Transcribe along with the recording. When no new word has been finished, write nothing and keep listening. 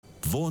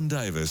Vaughan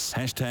Davis,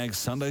 hashtag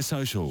Sunday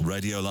Social,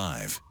 Radio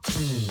Live.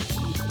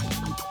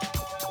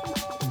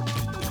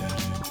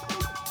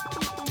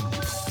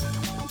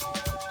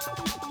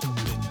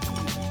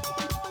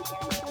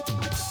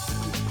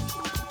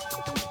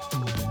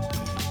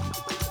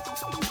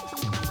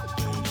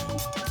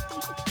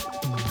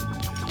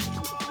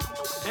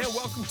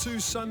 To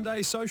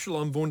Sunday Social.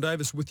 I'm Vaughan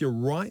Davis with you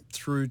right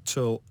through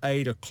till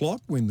 8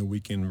 o'clock when the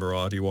Weekend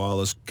Variety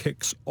Wireless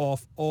kicks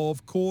off,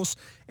 of course.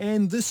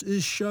 And this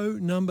is show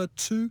number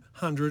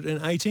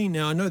 218.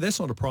 Now, I know that's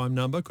not a prime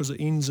number because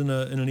it ends in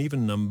an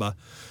even number.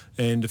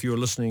 And if you were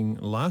listening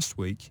last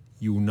week,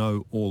 you'll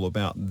know all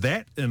about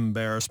that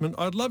embarrassment.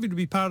 I'd love you to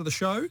be part of the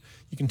show.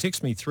 You can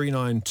text me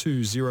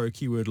 3920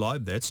 keyword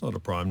live. That's not a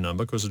prime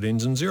number because it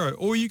ends in 0.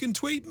 Or you can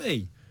tweet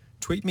me.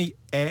 Tweet me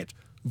at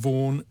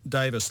Vaughan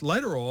Davis.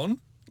 Later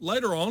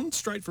on,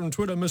 straight from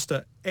Twitter,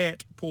 Mr.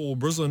 at Paul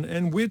Brislin,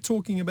 and we're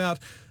talking about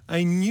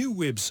a new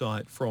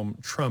website from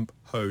Trump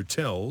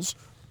Hotels,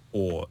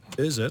 or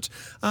is it?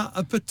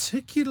 A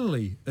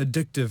particularly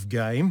addictive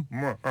game.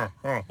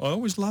 I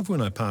always love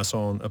when I pass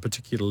on a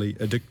particularly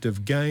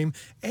addictive game.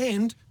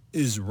 And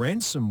is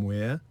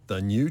ransomware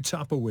the new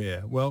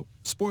Tupperware? Well,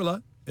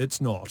 spoiler,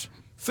 it's not.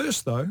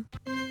 First, though...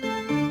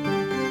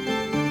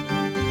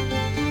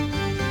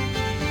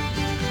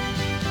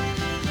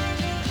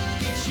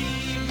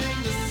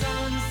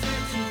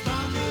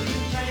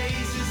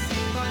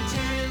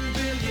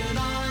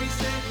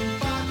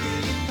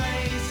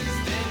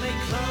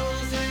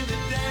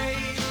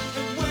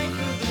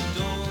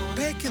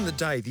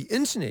 Day, the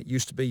internet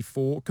used to be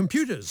for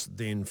computers,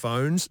 then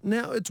phones.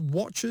 Now it's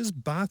watches,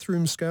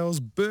 bathroom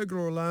scales,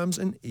 burglar alarms,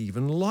 and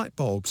even light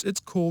bulbs. It's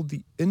called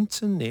the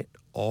Internet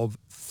of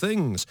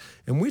Things.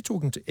 And we're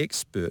talking to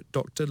expert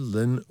Dr.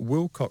 Lynn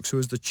Wilcox, who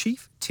is the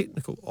Chief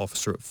Technical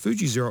Officer at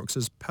Fuji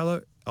Xerox's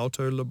Palo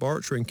Alto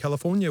Laboratory in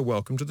California.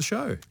 Welcome to the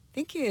show.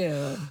 Thank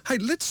you. Hey,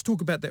 let's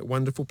talk about that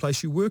wonderful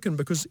place you work in,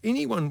 because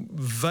anyone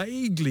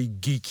vaguely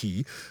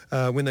geeky,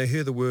 when they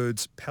hear the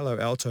words Palo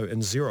Alto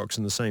and Xerox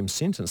in the same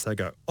sentence, they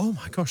go, "Oh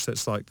my gosh,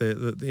 that's like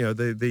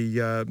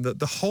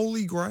the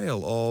holy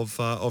grail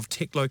of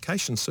tech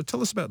locations." So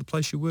tell us about the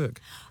place you work.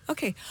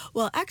 Okay.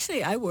 Well,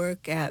 actually, I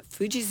work at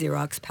Fuji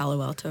Xerox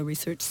Palo Alto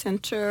Research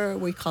Center.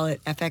 We call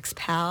it FX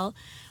Pal.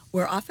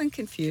 We're often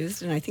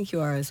confused, and I think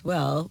you are as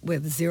well,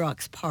 with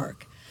Xerox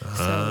PARC.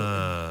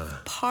 So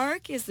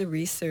PARC is the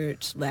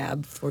research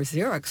lab for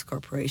Xerox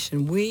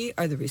Corporation. We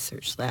are the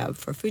research lab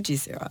for Fuji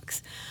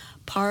Xerox.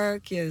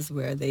 PARC is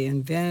where they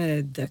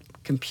invented the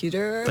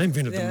computer. They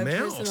invented the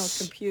mouse.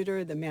 Personal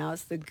computer, the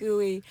mouse, the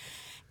GUI.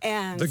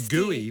 And the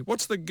GUI?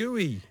 What's the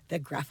GUI? The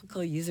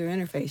graphical user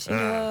interface.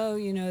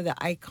 You know, the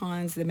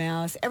icons, the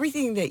mouse,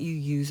 everything that you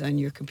use on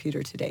your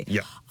computer today.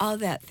 Yep. All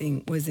that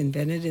thing was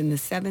invented in the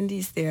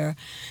 70s there.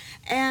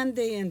 And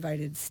they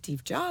invited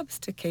Steve Jobs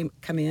to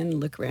come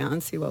in, look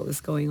around, see what was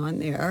going on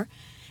there.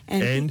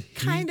 And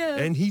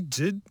he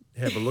did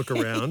have a look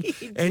around.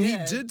 He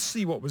did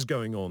see what was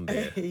going on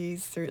there. He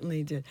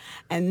certainly did.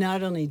 And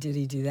not only did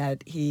he do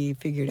that, he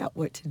figured out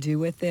what to do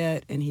with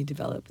it, and he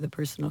developed the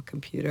personal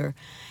computer.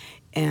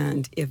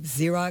 And if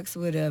Xerox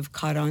would have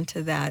caught on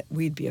to that,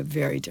 we'd be a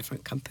very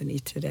different company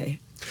today.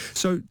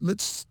 So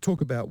let's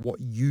talk about what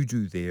you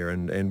do there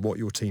and what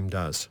your team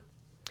does.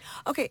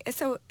 Okay,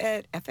 so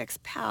at FX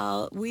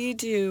Pal, we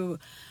do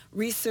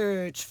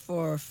research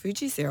for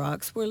Fuji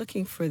Xerox. We're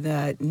looking for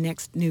the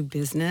next new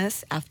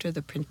business after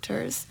the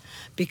printers,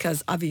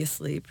 because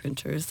obviously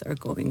printers are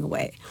going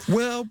away.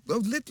 Well,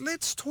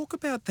 let's talk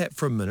about that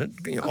for a minute.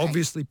 Okay.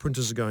 Obviously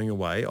printers are going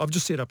away. I've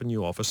just set up a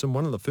new office, and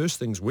one of the first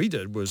things we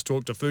did was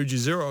talk to Fuji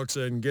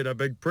Xerox and get a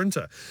big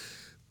printer.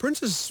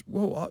 Printers,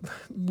 well,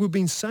 we've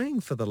been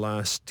saying for the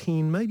last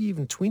 10, maybe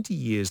even 20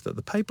 years that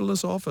the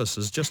paperless office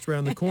is just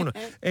around the corner.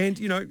 And,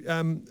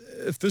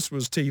 if this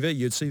was TV,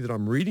 you'd see that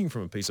I'm reading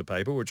from a piece of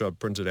paper, which I've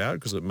printed out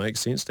because it makes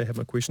sense to have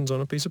my questions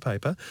on a piece of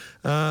paper.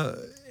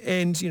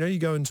 And, you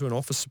go into an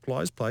office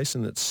supplies place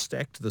and it's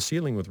stacked to the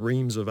ceiling with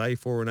reams of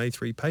A4 and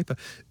A3 paper.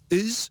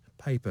 Is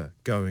paper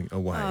going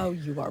away? Oh,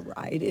 you are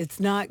right. It's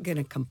not going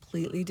to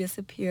completely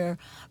disappear,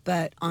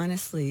 but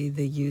honestly,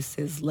 the use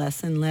is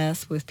less and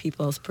less with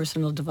people's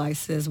personal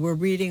devices. We're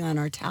reading on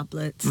our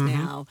tablets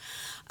now.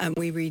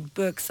 We read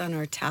books on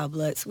our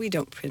tablets. We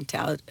don't print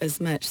out as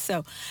much.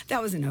 So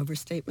that was an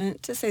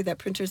overstatement to say that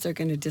printers are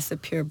going to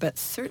disappear, but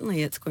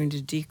certainly it's going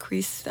to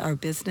decrease our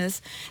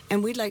business,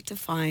 and we'd like to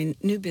find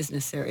new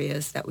business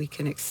areas that we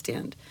can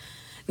extend.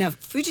 Now,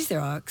 Fuji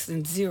Xerox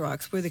and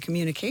Xerox, we're the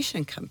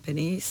communication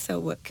company, so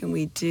what can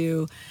we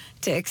do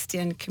to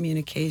extend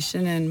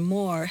communication and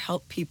more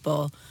help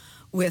people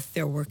with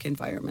their work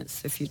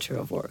environments, the future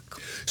of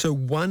work? So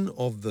one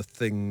of the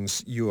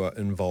things you are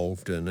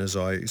involved in, as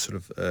I sort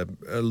of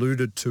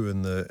alluded to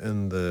in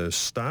the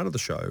start of the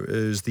show,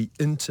 is the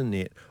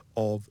Internet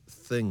of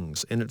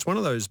Things. And it's one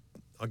of those,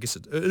 I guess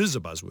it is a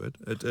buzzword.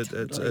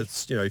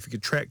 It's if you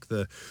could track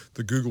the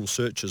Google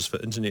searches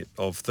for Internet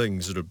of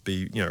Things, it would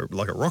be,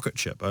 like a rocket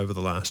ship over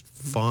the last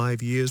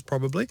 5 years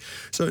probably.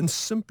 So in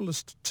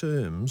simplest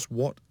terms,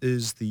 what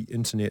is the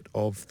Internet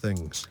of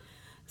Things?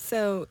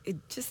 So it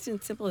just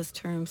in simplest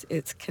terms,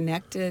 it's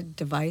connected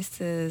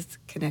devices,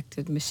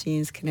 connected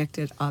machines,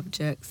 connected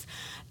objects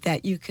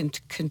that you can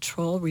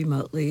control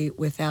remotely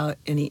without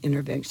any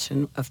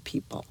intervention of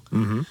people.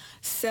 Mm-hmm.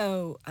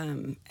 So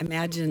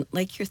imagine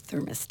like your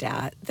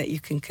thermostat that you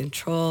can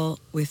control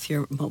with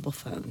your mobile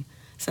phone,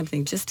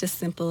 something just as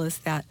simple as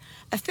that,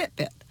 a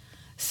Fitbit.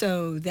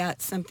 So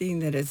that's something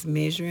that is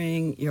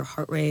measuring your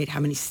heart rate, how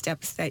many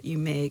steps that you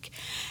make,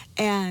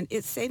 and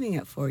it's saving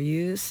it for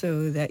you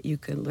so that you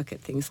can look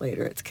at things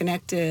later. It's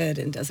connected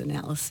and does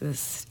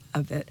analysis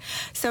of it.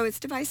 So it's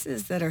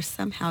devices that are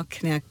somehow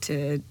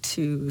connected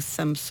to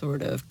some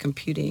sort of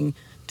computing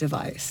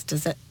device.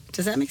 Does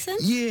that make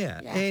sense?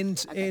 Yeah, Yeah.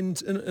 and Okay.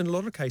 and in a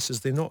lot of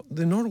cases they're not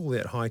all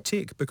that high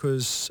tech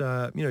because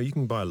you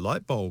can buy a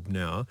light bulb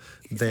now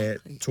Exactly.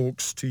 that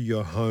talks to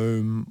your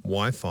home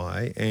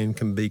Wi-Fi and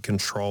can be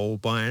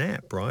controlled by an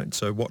app, right?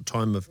 So what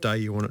time of day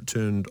you want it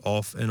turned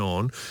off and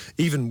on,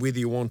 even whether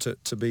you want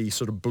it to be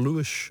sort of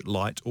bluish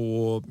light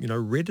or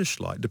reddish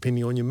light,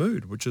 depending on your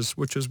mood, which is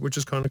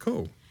kind of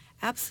cool.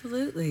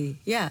 Absolutely.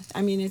 Yeah.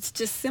 I mean, it's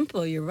just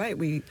simple. You're right.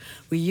 We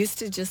used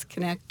to just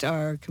connect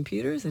our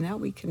computers, and now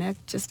we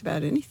connect just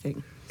about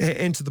anything.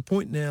 And to the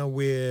point now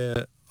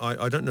where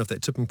I don't know if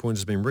that tipping point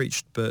has been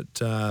reached, but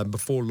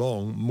before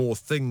long, more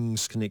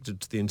things connected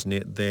to the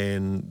internet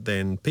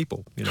than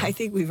people. I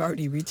think we've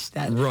already reached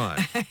that.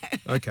 Right.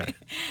 Okay.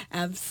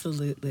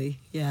 Absolutely.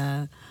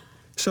 Yeah.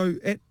 So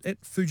at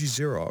Fuji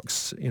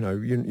Xerox,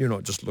 you're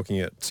not just looking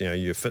at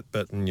your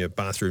Fitbit and your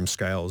bathroom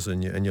scales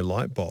and your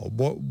light bulb.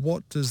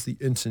 What does the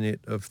Internet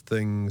of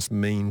Things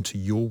mean to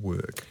your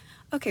work?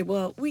 Okay,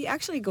 well, we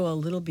actually go a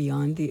little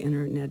beyond the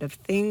Internet of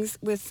Things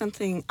with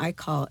something I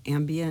call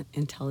ambient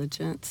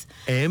intelligence.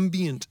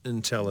 Ambient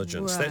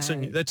intelligence.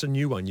 Right. That's a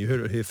new one. You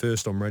heard it here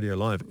first on Radio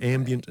Live.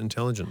 Ambient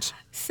intelligence.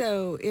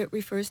 So it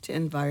refers to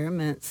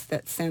environments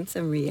that sense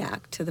and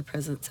react to the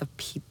presence of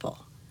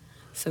people.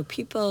 So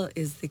people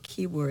is the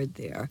key word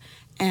there.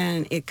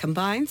 And it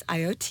combines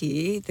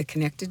IoT, the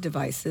connected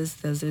devices,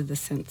 those are the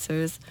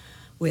sensors,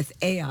 with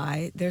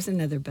AI. There's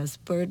another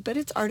buzzword, but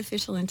it's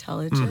artificial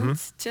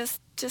intelligence,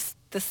 just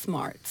the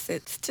smarts.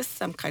 It's just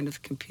some kind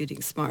of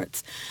computing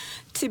smarts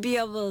to be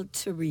able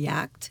to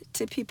react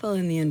to people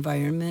in the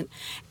environment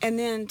and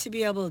then to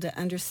be able to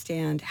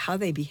understand how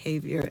they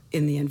behave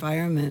in the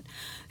environment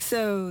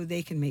so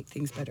they can make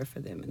things better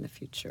for them in the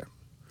future.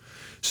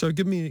 So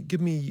give me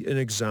an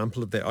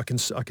example of that. I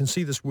can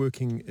see this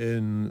working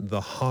in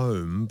the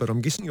home, but I'm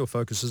guessing your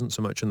focus isn't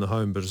so much in the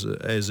home, but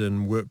as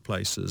in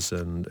workplaces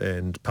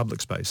and public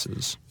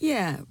spaces.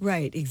 Yeah,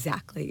 right,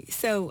 exactly.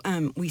 So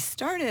we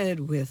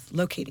started with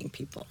locating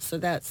people. So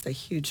that's a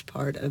huge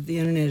part of the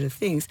Internet of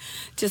Things,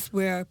 just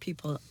where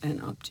people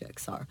and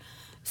objects are.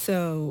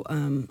 So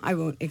I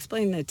won't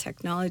explain the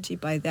technology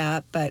by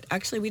that, but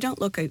actually we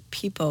don't locate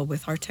people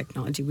with our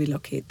technology. We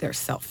locate their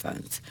cell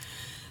phones.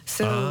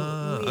 So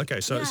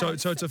okay. So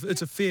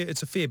it's a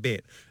fair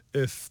bet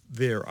if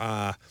there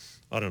are,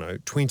 I don't know,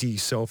 20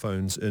 cell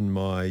phones in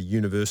my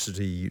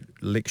university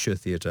lecture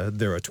theatre,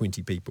 there are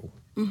 20 people.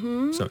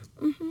 Mm-hmm. So.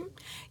 Mm-hmm.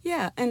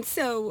 Yeah, and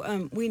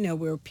so we know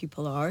where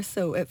people are.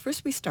 So at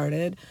first we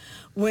started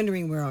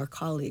wondering where our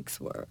colleagues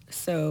were.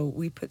 So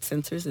we put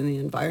sensors in the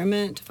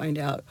environment to find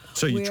out.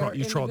 So you where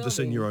tried this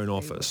in your own they were.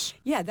 office?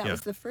 Yeah, that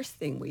was the first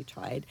thing we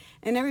tried.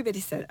 And everybody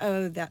said,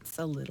 oh, that's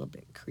a little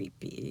bit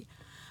creepy.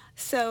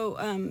 So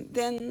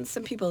then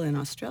some people in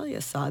Australia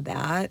saw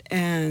that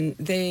and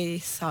they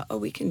saw, oh,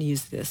 we can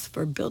use this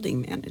for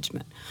building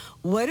management.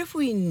 What if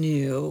we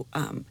knew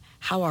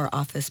how our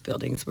office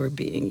buildings were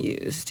being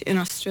used? In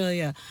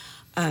Australia,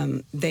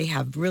 they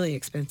have really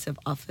expensive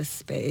office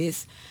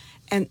space,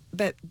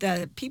 but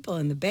the people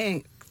in the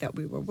bank that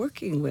we were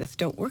working with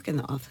don't work in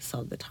the office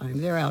all the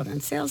time. They're out on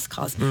sales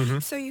calls. Mm-hmm.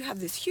 So you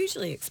have this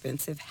hugely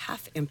expensive,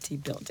 half-empty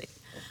building.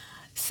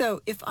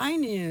 So if I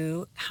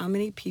knew how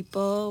many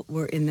people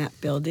were in that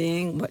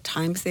building, what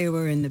times they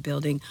were in the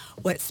building,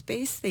 what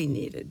space they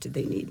needed, did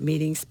they need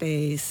meeting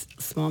space,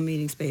 small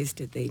meeting space,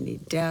 did they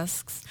need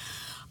desks,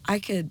 I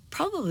could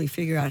probably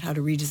figure out how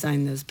to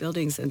redesign those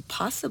buildings and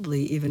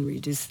possibly even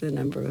reduce the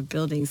number of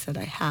buildings that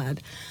I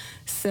had.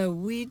 So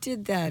we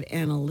did that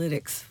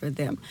analytics for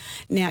them.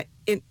 Now,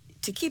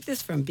 to keep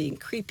this from being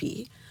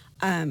creepy,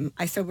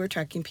 I said we're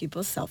tracking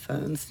people's cell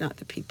phones, not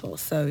the people.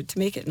 So to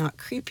make it not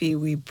creepy,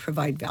 we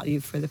provide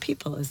value for the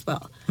people as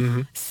well.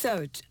 Mm-hmm.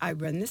 So I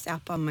run this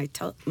app on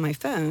my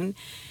phone,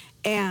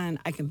 and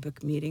I can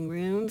book meeting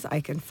rooms. I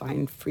can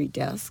find free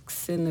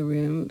desks in the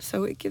room.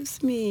 So it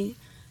gives me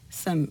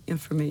some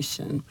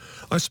information.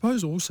 I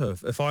suppose also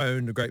if I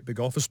owned a great big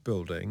office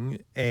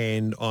building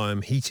and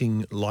I'm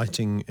heating,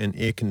 lighting and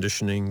air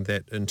conditioning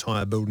that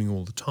entire building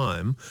all the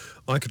time,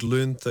 I could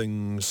learn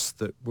things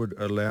that would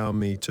allow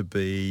me to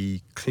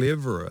be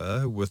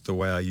cleverer with the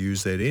way I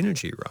use that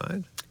energy,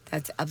 right?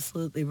 That's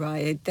absolutely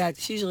right.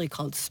 That's usually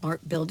called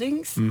smart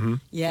buildings. Mm-hmm.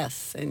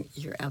 Yes, and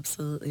you're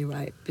absolutely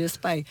right,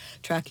 just by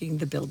tracking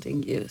the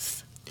building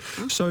use.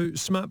 So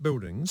smart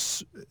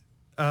buildings,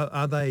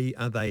 are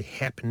they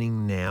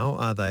happening now?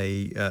 Are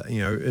they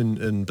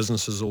in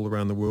businesses all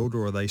around the world,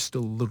 or are they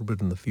still a little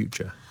bit in the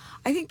future?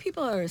 I think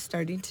people are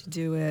starting to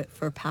do it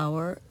for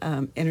power,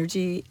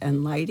 energy,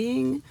 and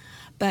lighting,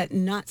 but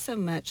not so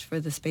much for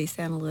the space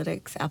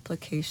analytics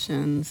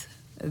applications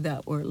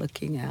that we're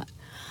looking at.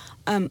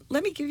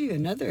 Let me give you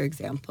another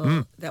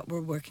example that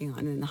we're working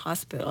on in the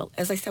hospital.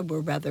 As I said, we're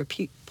rather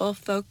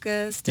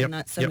people-focused and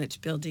not so much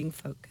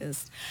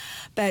building-focused.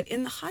 But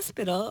in the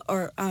hospital,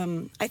 or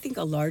I think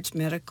a large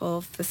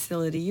medical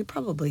facility, you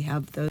probably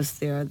have those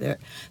there.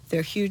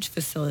 They're huge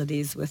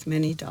facilities with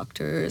many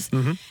doctors.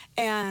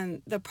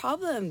 And the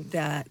problem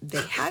that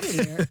they had in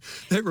there...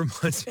 That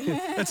reminds me,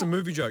 that's a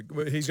movie joke.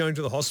 He's going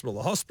to the hospital.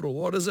 The hospital,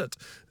 what is it?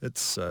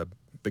 It's...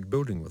 big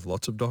building with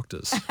lots of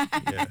doctors.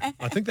 Yeah,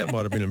 I think that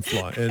might have been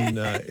in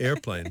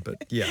airplane,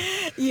 but yeah.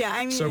 Yeah,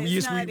 I mean, so it's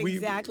yes, not we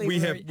exactly we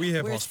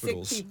have where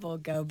hospitals. Sick people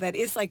go, but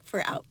it's like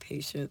for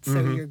outpatients. So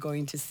you're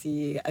going to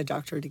see a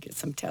doctor to get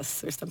some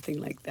tests or something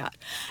like that.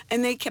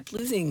 And they kept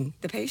losing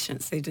the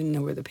patients. They didn't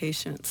know where the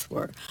patients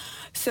were.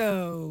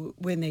 So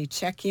when they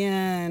check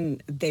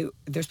in,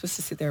 they're supposed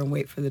to sit there and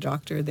wait for the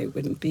doctor. They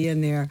wouldn't be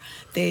in there.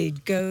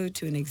 They'd go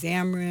to an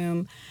exam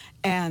room,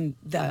 and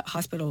the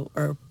hospital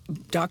or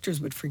doctors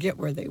would forget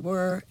where they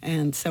were,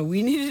 and so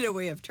we needed a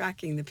way of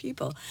tracking the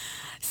people.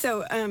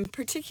 So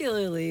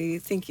particularly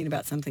thinking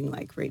about something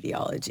like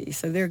radiology.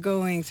 So they're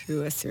going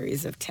through a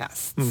series of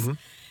tests,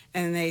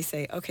 and they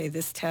say, okay,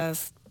 this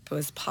test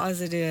was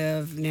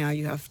positive, now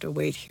you have to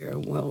wait here,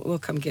 we'll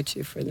come get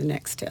you for the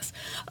next test.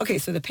 Okay,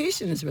 so the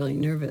patient is really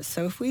nervous.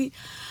 So if we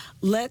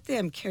let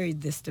them carry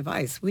this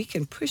device, we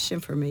can push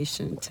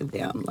information to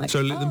them. Like,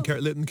 so let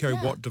them carry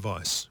what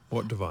device?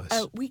 What device?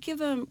 We give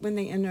them, when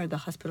they enter the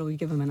hospital, we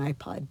give them an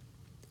iPod.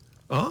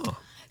 Ah.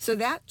 So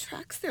that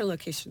tracks their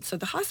location. So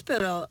the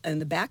hospital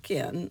and the back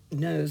end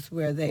knows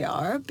where they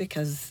are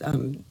because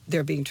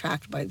they're being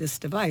tracked by this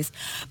device.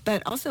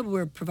 But also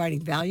we're providing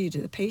value to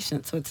the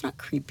patient, so it's not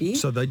creepy.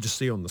 So they just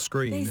see on the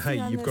screen,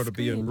 hey, you've got to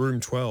be in room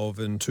 12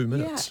 in 2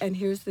 minutes. Yeah, and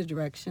here's the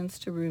directions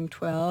to room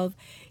 12.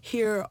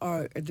 Here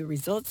are the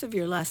results of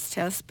your last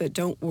test, but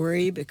don't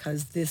worry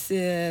because this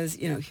is,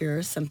 here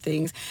are some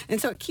things. And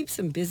so it keeps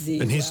them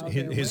busy. And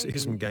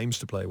here's some games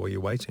to play while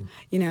you're waiting.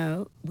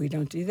 We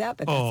don't do that,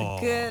 but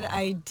that's a good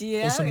idea.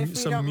 If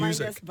you don't mind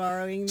us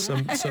borrowing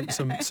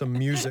that. Some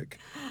music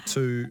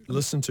to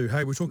listen to.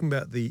 Hey, we're talking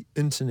about the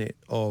Internet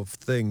of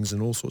Things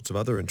and all sorts of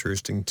other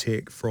interesting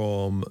tech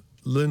from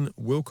Lynn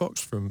Wilcox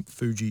from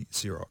Fuji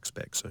Xerox.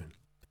 Back soon.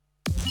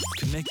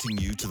 Connecting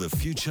you to the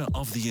future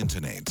of the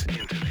Internet.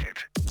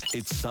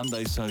 It's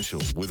Sunday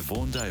Social with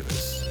Vaughan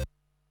Davis.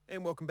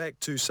 And welcome back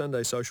to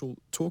Sunday Social,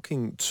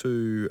 talking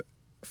to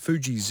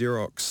Fuji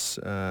Xerox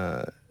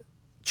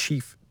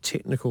Chief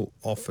Technical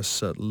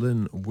Officer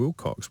Lynn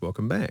Wilcox.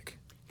 Welcome back.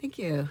 Thank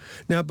you.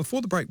 Now,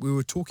 before the break, we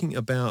were talking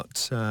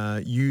about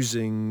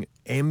using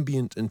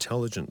ambient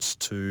intelligence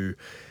to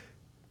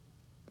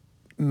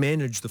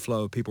manage the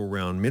flow of people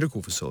around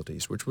medical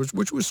facilities, which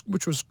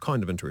was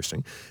kind of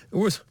interesting. It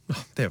was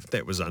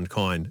that was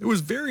unkind. It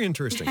was very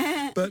interesting.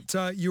 But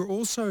you're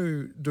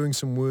also doing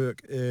some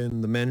work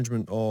in the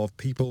management of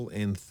people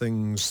and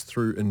things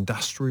through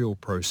industrial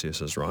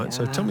processes, right? Yeah.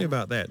 So tell me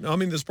about that. I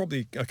mean, there's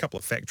probably a couple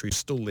of factories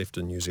still left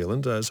in New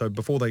Zealand. So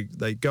before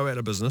they go out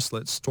of business,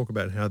 let's talk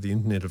about how the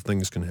Internet of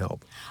Things can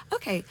help.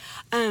 Okay.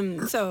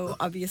 So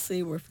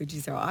obviously we're Fuji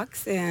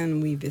Xerox,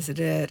 and we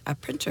visited a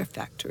printer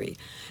factory.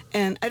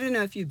 And I don't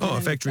know if you've been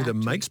a factory that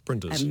makes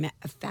printers.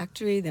 A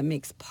factory that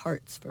makes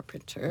parts for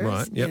printers.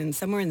 Right, yep. And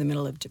somewhere in the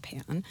middle of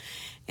Japan.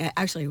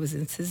 Actually, it was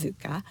in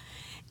Suzuka.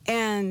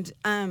 And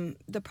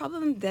the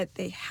problem that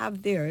they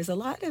have there is a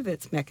lot of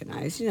it's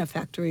mechanized.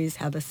 Factories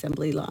have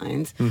assembly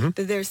lines,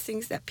 but there's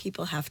things that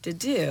people have to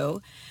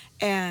do,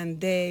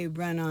 and they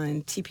run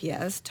on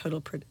TPS,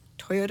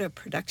 Toyota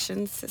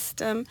Production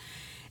System.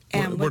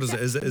 And what is it?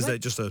 Is that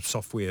just a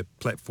software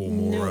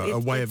platform or a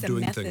way of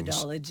doing things? It's a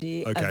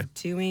methodology of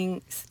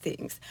doing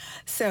things.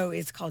 So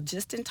it's called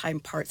just-in-time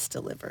parts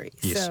delivery.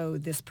 Yes. So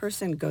this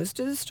person goes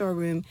to the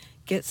storeroom,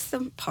 gets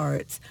some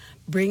parts,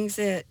 brings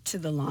it to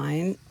the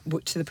line,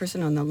 to the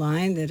person on the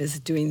line that is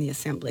doing the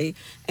assembly,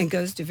 and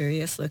goes to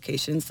various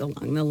locations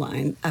along the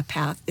line.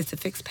 It's a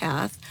fixed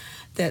path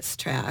that's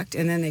tracked,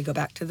 and then they go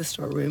back to the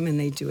storeroom and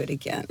they do it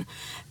again.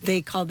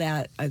 They call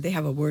that, they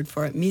have a word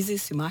for it,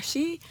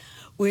 mizusumashi,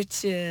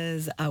 which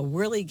is a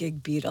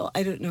whirligig beetle.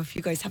 I don't know if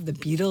you guys have the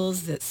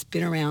beetles that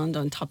spin around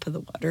on top of the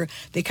water.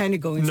 They kind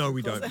of go in No, circles.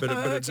 we don't.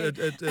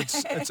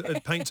 But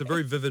it paints a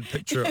very vivid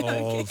picture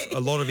of a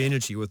lot of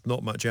energy with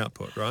not much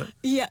output, right?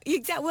 Yeah,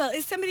 exactly. Well,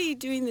 it's somebody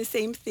doing the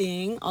same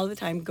thing all the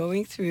time,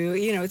 going through,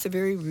 it's a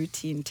very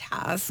routine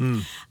task.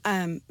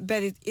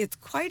 But it's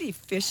quite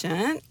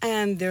efficient,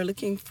 and they're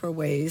looking for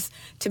ways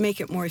to make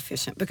it more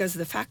efficient because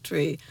the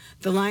factory,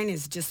 the line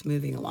is just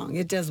moving along.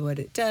 It does what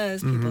it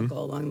does. People go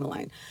along the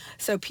line.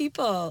 So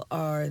people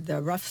are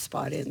the rough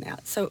spot in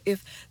that. So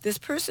if this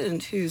person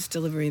who's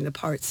delivering the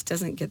parts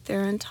doesn't get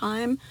there in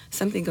time,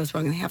 something goes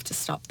wrong and they have to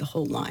stop the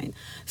whole line.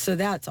 So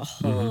that's a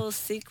whole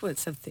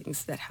sequence of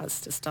things that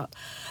has to stop.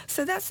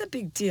 So that's a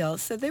big deal.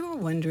 So they were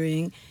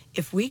wondering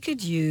if we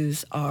could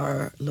use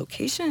our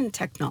location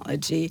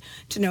technology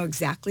to know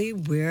exactly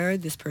where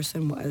this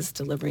person was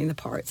delivering the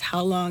parts,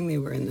 how long they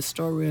were in the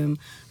storeroom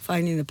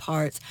finding the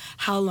parts,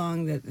 how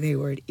long that they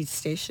were at each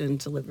station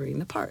delivering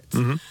the parts.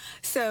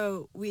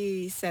 So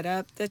we set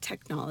up the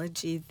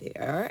technology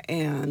there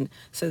and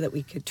so that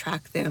we could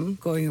track them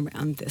going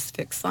around this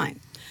fixed line.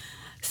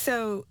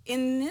 So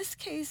in this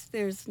case,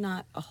 there's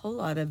not a whole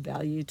lot of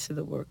value to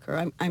the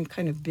worker. I'm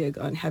kind of big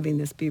on having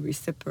this be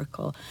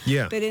reciprocal.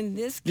 Yeah. But in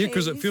this case... Yeah,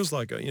 because it feels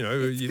like,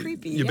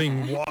 creepy, you're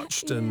being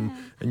watched and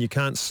you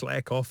can't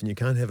slack off and you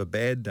can't have a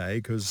bad day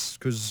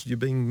because you're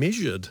being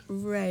measured.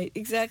 Right,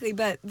 exactly.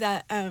 But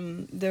that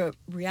the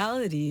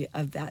reality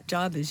of that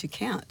job is you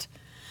can't.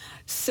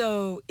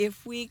 So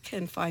if we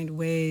can find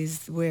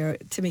ways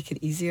to make it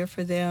easier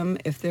for them,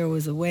 if there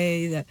was a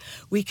way that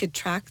we could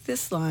track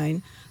this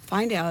line,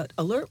 find out,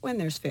 alert when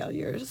there's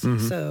failures,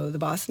 so the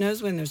boss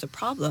knows when there's a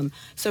problem.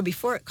 So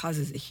before it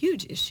causes a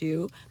huge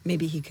issue,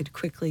 maybe he could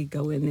quickly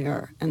go in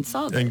there and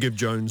solve it. And give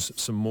Jones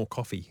some more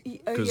coffee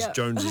because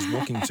Jones is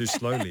walking too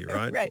slowly,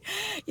 right? Right.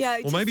 Yeah.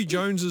 Or maybe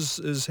Jones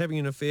is having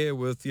an affair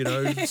with,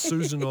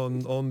 Susan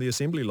on the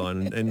assembly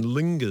line and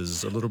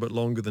lingers a little bit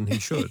longer than he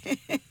should.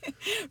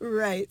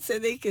 Right. So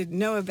they could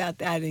know about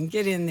that and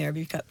get in there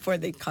before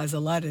they cause a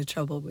lot of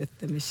trouble with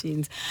the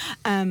machines.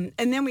 And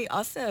then we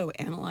also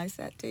analyze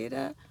that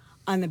data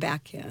on the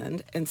back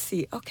end and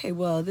see, okay,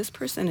 well, this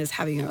person is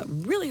having a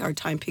really hard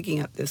time picking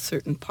up this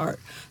certain part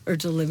or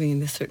delivering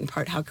this certain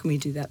part. How can we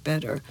do that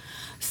better?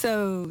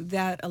 So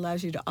that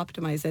allows you to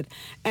optimize it.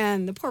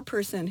 And the poor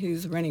person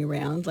who's running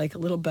around like a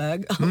little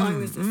bug along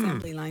this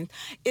assembly line,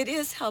 it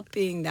is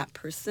helping that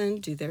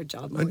person do their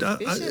job more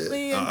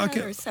efficiently and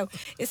better. So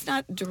it's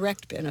not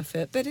direct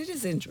benefit, but it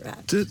is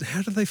indirect.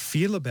 How do they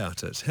feel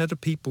about it? How do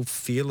people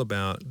feel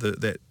about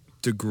that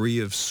degree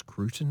of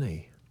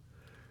scrutiny?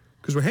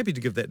 Because we're happy to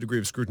give that degree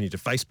of scrutiny to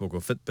Facebook or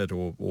Fitbit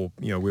or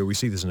where we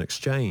see there's an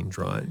exchange,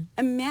 right?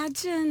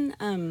 Imagine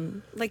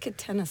like a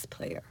tennis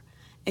player,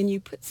 and you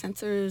put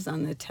sensors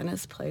on the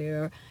tennis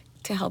player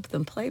to help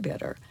them play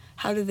better.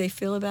 How do they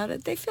feel about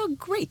it? They feel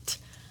great.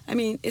 I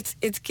mean,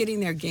 it's getting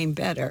their game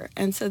better.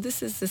 And so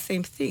this is the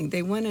same thing.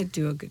 They want to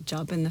do a good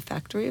job in the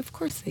factory. Of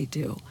course they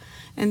do.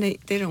 And they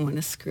don't want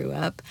to screw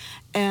up.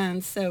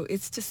 And so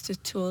it's just a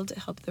tool to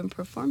help them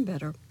perform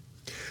better.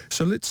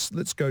 So let's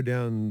go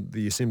down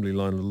the assembly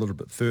line a little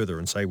bit further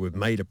and say we've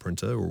made a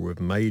printer or we've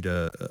made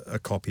a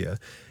copier.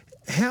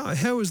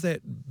 How is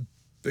that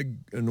big,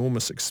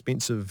 enormous,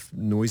 expensive,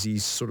 noisy,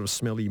 sort of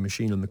smelly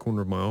machine in the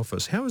corner of my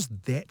office, how is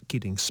that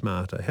getting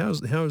smarter? How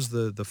is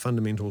the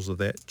fundamentals of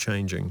that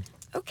changing?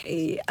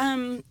 Okay.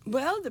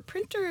 Well, the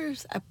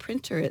printer's a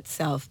printer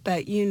itself,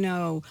 but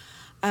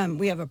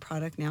we have a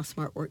product now,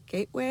 Smart Work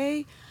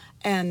Gateway,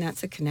 and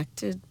that's a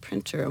connected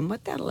printer. And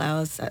what that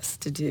allows us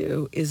to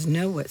do is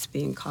know what's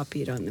being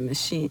copied on the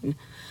machine.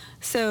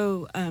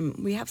 So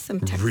we have some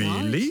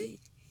technology. Really?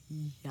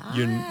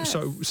 Yes.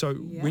 So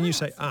when you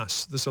say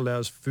us, this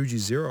allows Fuji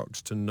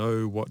Xerox to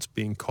know what's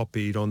being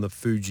copied on the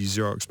Fuji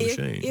Xerox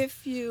machine.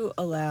 If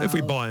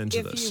we buy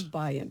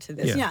into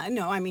this. Yeah.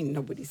 No, I mean,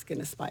 nobody's going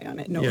to spy on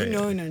it.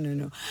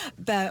 No.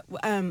 But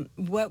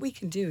what we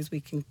can do is we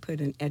can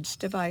put an edge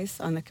device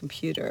on the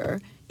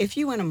computer. If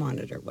you want to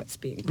monitor what's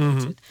being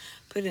printed,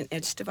 put an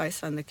edge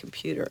device on the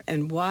computer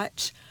and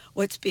watch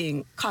what's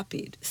being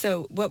copied.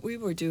 So what we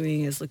were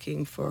doing is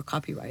looking for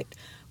copyright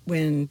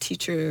when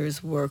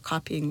teachers were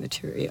copying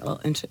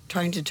material and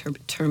trying to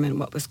determine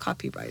what was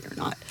copyright or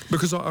not.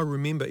 Because I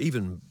remember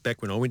even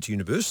back when I went to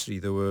university,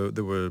 there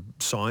were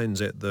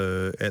signs at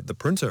the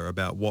printer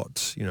about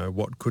what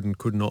could and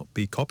could not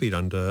be copied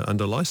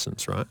under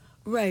license, right?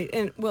 Right,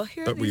 and well,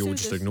 but we all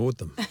just ignored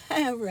them.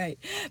 Right,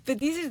 but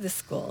these are the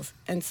schools,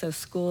 and so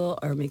school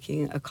are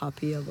making a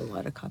copy of a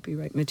lot of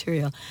copyright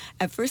material.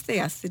 At first, they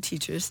ask the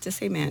teachers to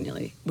say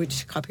manually,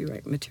 which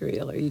copyright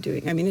material are you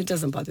doing? I mean, it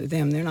doesn't bother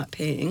them; they're not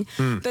paying,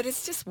 but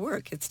it's just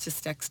work. It's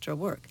just extra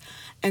work,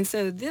 and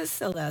so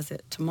this allows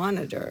it to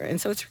monitor,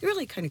 and so it's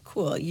really kind of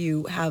cool.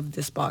 You have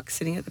this box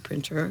sitting at the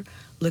printer,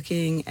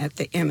 looking at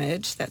the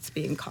image that's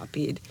being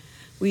copied.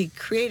 We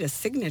create a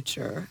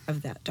signature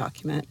of that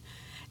document,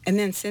 and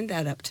then send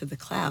that up to the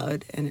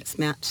cloud, and it's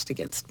matched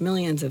against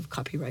millions of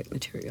copyright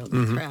material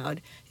in the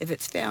cloud. If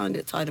it's found,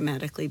 it's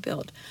automatically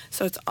billed.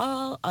 So it's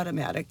all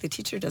automatic. The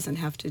teacher doesn't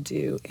have to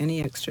do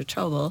any extra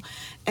trouble,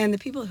 and the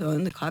people who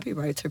own the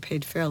copyrights are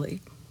paid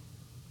fairly.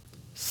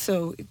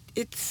 So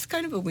it's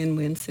kind of a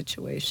win-win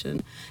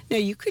situation. Now,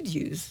 you could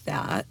use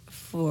that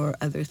for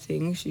other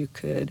things. You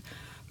could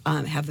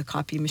have the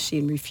copy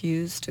machine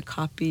refuse to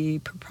copy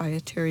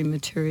proprietary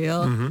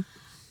material.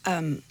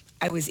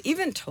 I was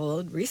even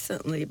told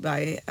recently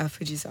by a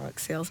Fuji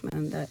Xerox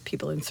salesman that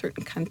people in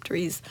certain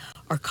countries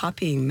are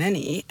copying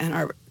money, and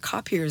our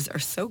copiers are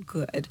so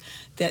good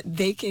that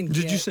they can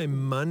Did get you say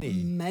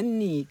money?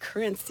 money,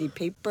 currency,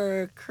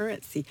 paper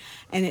currency.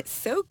 And it's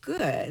so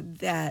good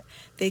that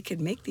they could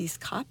make these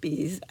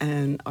copies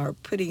and are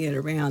putting it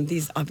around.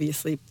 These,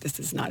 obviously, this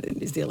is not in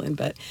New Zealand,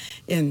 but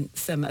in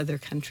some other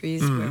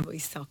countries where we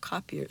sell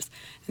copiers.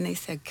 And they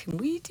said, can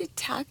we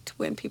detect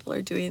when people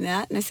are doing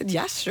that? And I said,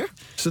 yeah, sure.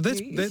 So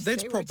that's Say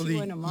what you probably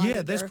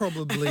wanna that's monitor.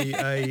 probably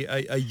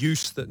a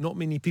use that not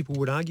many people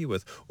would argue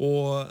with,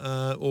 or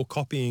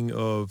copying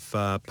of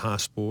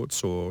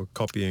passports, or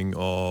copying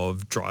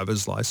of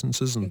driver's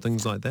licenses and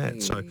things like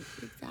that. So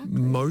Exactly.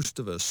 most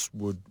of us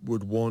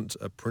would want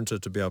a printer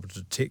to be able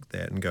to detect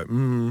that and go,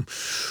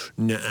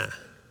 nah.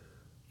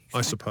 I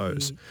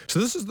suppose. So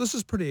this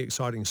is pretty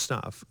exciting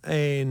stuff,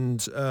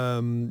 and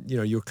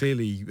you're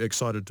clearly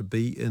excited to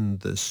be in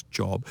this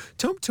job.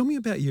 Tell me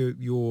about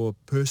your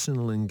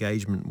personal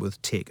engagement with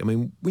tech. I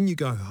mean, when you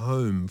go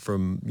home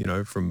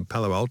from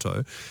Palo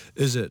Alto,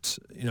 is it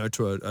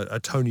to a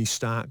Tony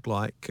Stark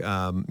like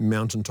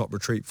mountaintop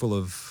retreat full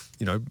of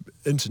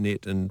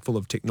internet and full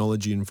of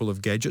technology and full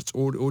of gadgets,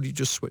 or do you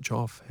just switch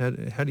off? How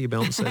do you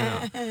balance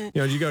that out?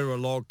 Do you go to a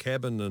log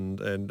cabin and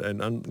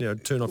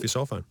turn off your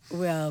cell phone?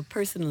 Well,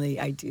 personally,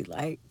 I do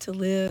like to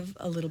live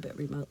a little bit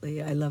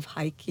remotely. I love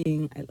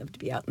hiking. I love to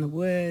be out in the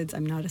woods.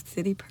 I'm not a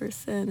city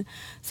person,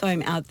 so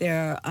I'm out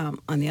there.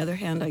 On the other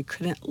hand, I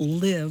couldn't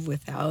live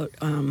without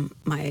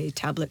my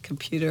tablet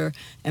computer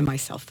and my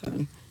cell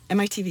phone and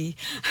my TV.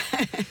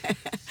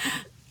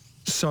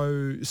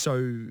 So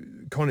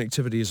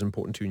connectivity is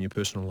important to you in your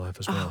personal life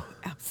as well. Oh,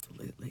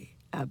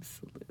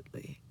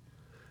 absolutely.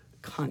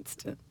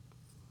 Constant.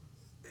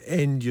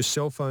 And your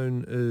cell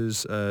phone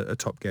is a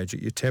top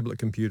gadget. Your tablet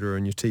computer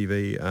and your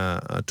TV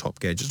are top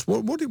gadgets.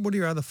 What are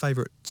your other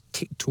favourite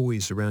tech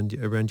toys around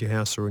your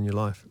house or in your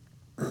life?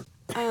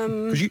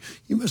 Because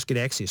you must get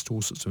access to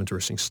all sorts of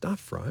interesting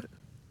stuff, right?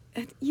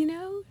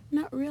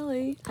 Not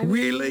really.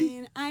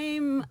 Really?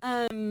 I'm.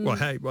 An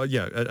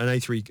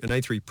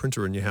A3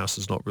 printer in your house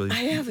is not really.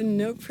 I have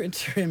no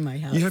printer in my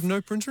house. You have no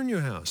printer in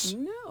your house?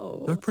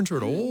 No. No printer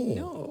at all?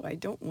 No, I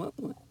don't want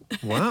one.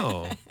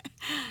 Wow.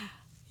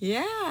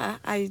 Yeah,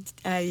 I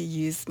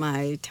use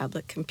my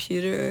tablet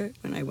computer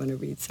when I want to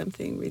read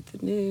something, read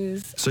the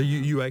news. So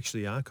you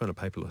actually are kind of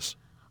paperless.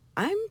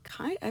 I'm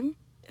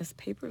as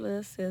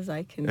paperless as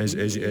I can As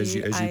be.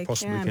 you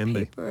possibly can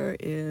be. Paper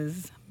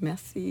is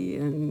messy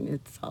and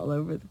it's all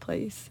over the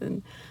place,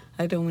 and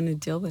I don't want to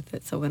deal with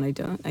it. So when I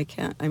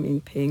can't. I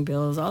mean, paying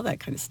bills, all that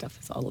kind of stuff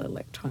is all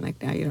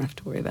electronic now. You don't have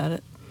to worry about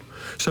it.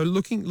 So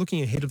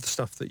looking ahead of the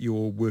stuff that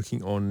you're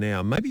working on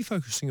now, maybe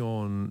focusing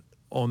on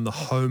the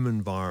home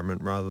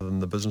environment rather than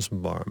the business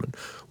environment.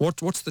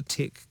 What's the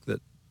tech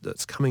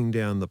that's coming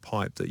down the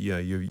pipe that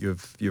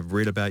you've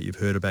read about, you've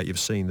heard about, you've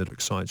seen that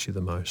excites you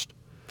the most?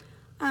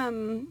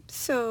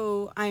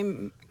 So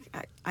I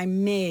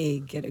may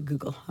get a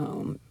Google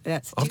Home.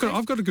 I've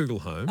got a Google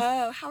Home.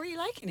 Oh, how are you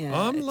liking it?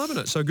 I'm loving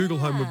it. So Google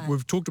Home, Yeah.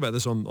 we've talked about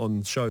this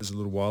on shows a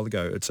little while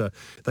ago.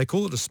 They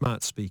call it a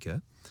smart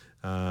speaker.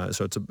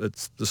 So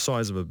it's the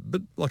size of a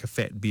bit like a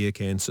fat beer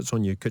can, sits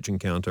on your kitchen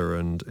counter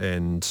and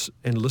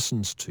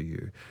listens to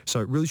you.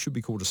 So it really should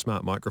be called a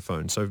smart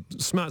microphone. So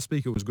smart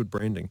speaker was good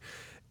branding.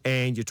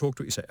 And you talk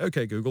to it, you say,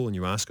 okay, Google, and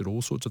you ask it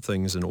all sorts of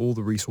things, and all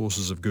the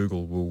resources of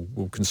Google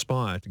will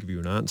conspire to give you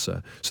an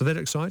answer. So that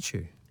excites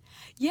you.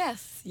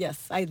 Yes.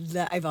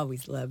 I've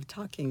always loved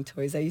talking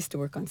toys. I used to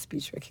work on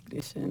speech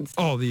recognition. So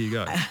Oh, there you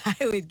go.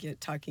 I would get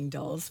talking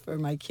dolls for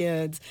my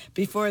kids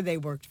before they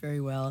worked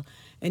very well,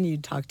 and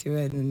you'd talk to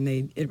it and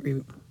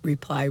it'd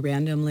reply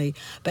randomly.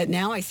 But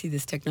now I see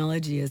this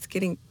technology is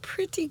getting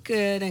pretty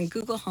good, and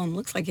Google Home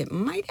looks like it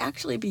might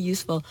actually be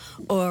useful,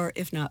 or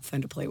if not,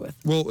 fun to play with.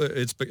 Well,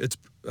 it's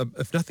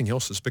if nothing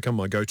else, it's become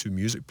my go-to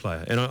music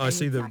player. And I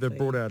see they've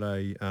brought out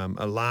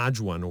a large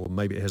one, or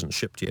maybe it hasn't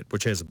shipped yet,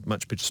 which has a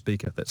much better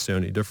speaker. That's the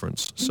only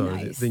difference. So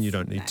Nice, then you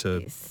don't need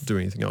to nice. do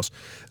anything else.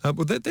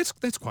 Well, that's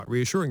quite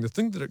reassuring. The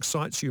thing that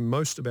excites you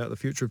most about the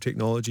future of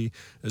technology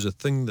is a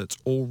thing that's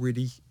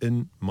already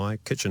in my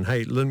kitchen.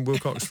 Hey, Lynn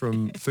Wilcox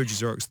from Fuji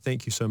Xerox,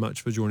 thank you so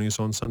much for joining us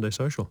on Sunday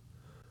Social.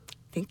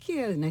 Thank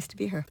you. Nice to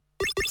be here.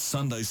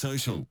 Sunday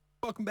Social.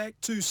 Welcome back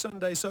to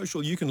Sunday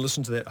Social. You can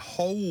listen to that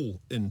whole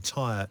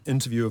entire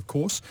interview, of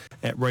course,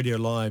 at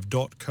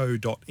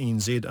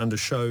radiolive.co.nz under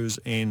shows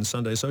and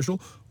Sunday Social.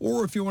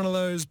 Or if you're one of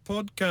those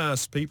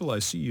podcast people, I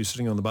see you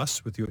sitting on the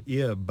bus with your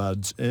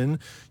earbuds in,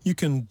 you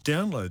can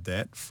download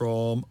that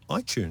from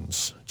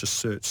iTunes. Just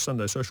search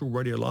Sunday Social,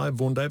 Radio Live,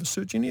 Vaughan Davis,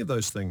 search any of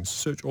those things.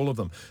 Search all of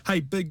them.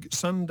 Hey, big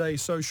Sunday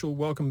Social,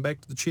 welcome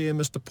back to the chair,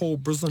 Mr. Paul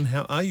Brislin.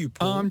 How are you,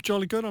 Paul? I'm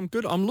jolly good. I'm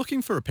good. I'm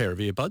looking for a pair of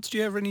earbuds. Do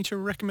you have any to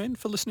recommend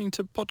for listening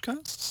to podcasts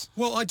podcasts?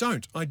 Well, I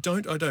don't.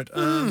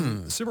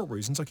 Several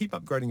reasons. I keep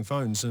upgrading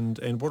phones, and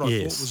what I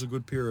Yes. thought was a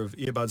good pair of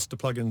earbuds to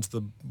plug into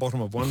the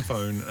bottom of one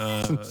phone.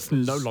 It's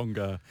no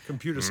longer.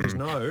 Computer says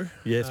no.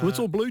 Yes, well, it's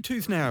all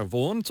Bluetooth now,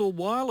 Vaughan. It's all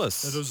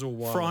wireless. It is all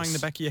wireless. Frying the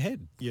back of your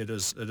head. Yeah, it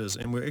is,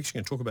 and we're actually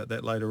going to talk about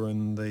that later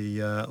in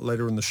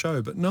the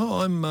show. But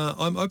no, I'm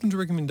open to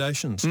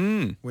recommendations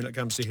when it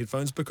comes to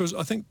headphones, because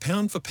I think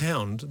pound for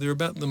pound they're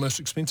about the most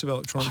expensive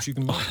electronics you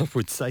can buy. I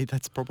would say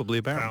that's probably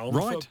about Pound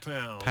right. for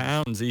pound.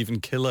 Pounds, even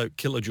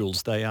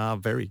kilojoules. They are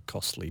very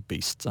costly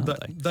beasts, aren't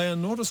they? They are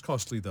not as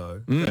costly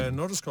though. They are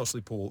not as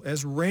costly, Paul,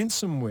 as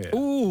ransomware.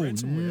 Ooh,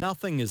 Ransomware.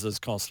 nothing is as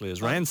costly as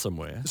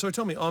ransomware. So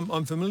tell me,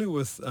 I'm familiar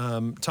with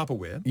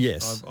Tupperware.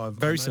 Yes,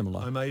 very I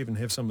similar. may even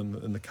have some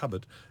in the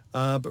cupboard.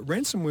 But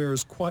ransomware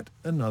is quite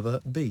another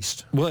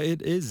beast. Well,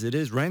 it is.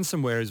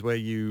 Ransomware is where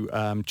you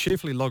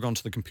cheerfully log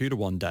onto the computer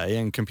one day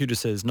and computer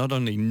says not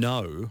only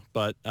no,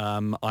 but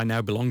I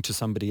now belong to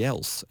somebody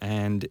else.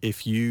 And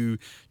if you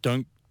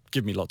don't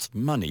give me lots of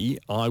money,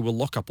 I will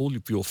lock up all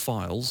of your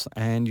files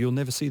and you'll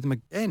never see them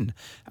again.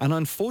 And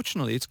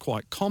unfortunately, it's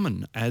quite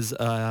common as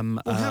How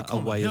a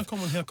common? way How of...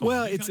 common?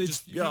 Well, You it's can't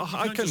just- you I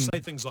can't can just say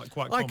things like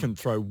quite I common. can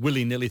throw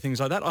willy-nilly things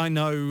like that. I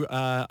know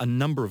a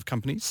number of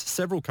companies,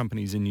 several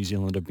companies in New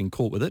Zealand have been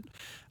caught with it.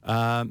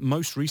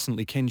 Most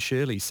recently, Ken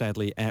Shirley,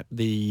 sadly, at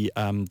the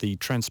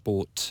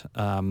Transport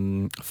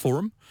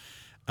Forum,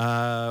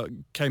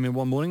 came in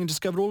one morning and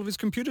discovered all of his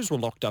computers were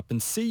locked up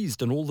and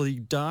seized, and all the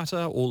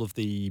data, all of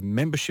the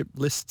membership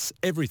lists,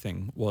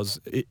 everything was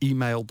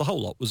emailed. The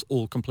whole lot was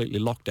all completely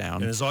locked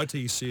down. And as IT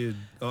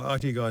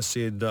guy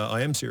said,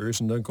 I am serious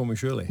and don't call me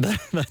Shirley.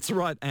 That's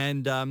right.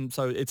 And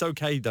so it's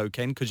okay, though,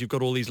 Ken, because you've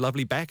got all these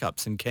lovely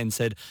backups. And Ken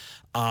said,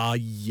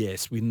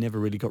 yes, we never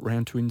really got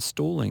round to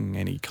installing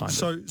any kind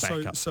of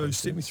backup. So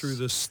step me through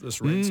this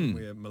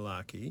ransomware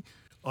malarkey.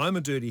 I'm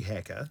a dirty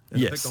hacker. And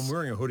Yes. In fact, I'm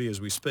wearing a hoodie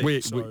as we speak.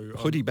 We're so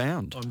hoodie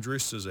bound. I'm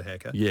dressed as a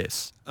hacker.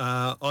 Yes.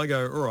 I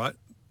go, all right,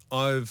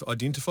 I've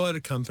identified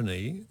a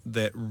company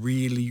that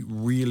really,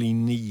 really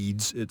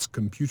needs its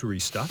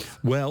computery stuff.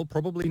 Well,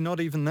 probably not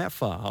even that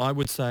far. I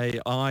would say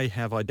I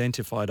have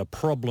identified a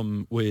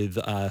problem with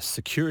a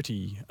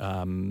security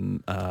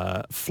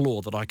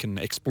flaw that I can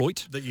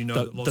exploit. That you know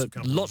that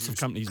lots of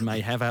companies use.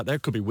 May have out there.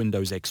 It could be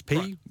Windows XP,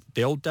 Right.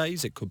 the old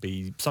days. It could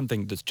be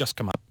something that's just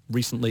come up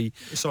recently.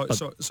 So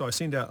I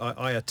send out,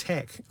 I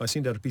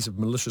send out a piece of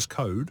malicious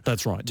code.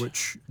 That's right.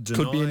 Which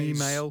denies, could be an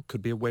email,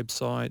 could be a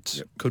website,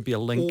 Yep. could be a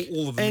link,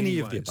 all of them any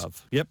of the anyways.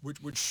 above. Yep.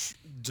 Which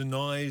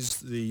denies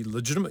the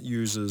legitimate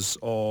users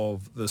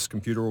of this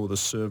computer or this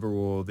server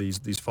or these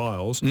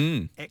files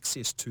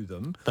access to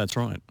them. That's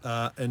right.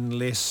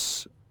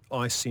 Unless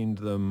I send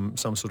them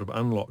some sort of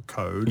unlock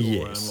code or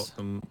Yes. unlock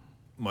them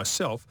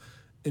myself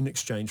in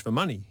exchange for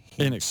money.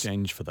 In Hence,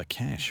 exchange for the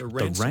cash, the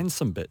the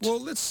ransom bit. Well,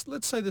 let's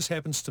say this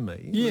happens to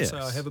me. Yes.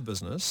 Let's say I have a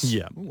business.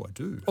 Yeah. Oh, I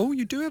do. Oh,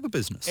 you do have a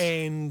business.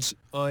 And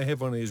I have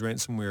one of these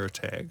ransomware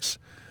attacks.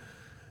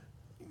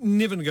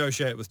 Never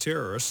negotiate with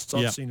terrorists.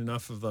 I've Yeah. seen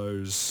enough of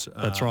those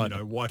That's right.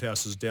 White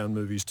House is down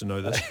movies to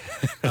know this.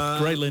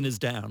 Grey Lynn is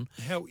down.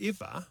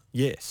 However,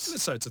 Yes.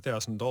 let's say it's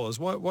 $1,000.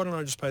 Why don't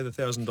I just pay the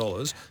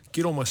 $1,000,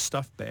 get all my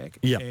stuff back,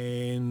 Yeah.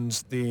 and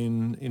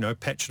then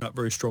patch it up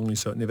very strongly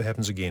so it never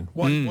happens again?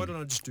 Why don't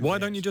I just do Why that?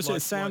 don't you just? Like,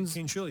 It sounds. like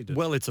Ken Shirley did.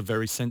 Well, it's a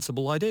very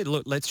sensible idea.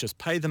 Look, let's just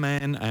pay the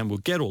man, and we'll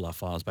get all our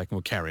files back, and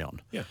we'll carry on.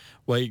 Yeah.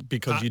 Well,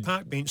 because you.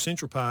 Park bench,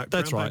 Central Park,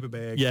 That's brown right. paper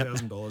bag, Yeah.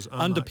 $1,000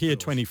 Under unmarked Pier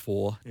bills.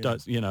 24,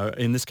 does,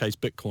 in this case,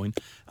 Bitcoin,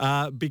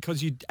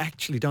 because you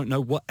actually don't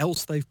know what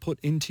else they've put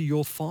into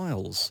your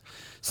files.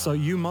 So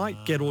you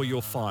might get all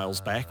your files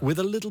back with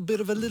a little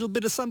bit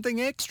of something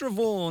extra,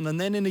 Vaughan, and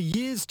then in a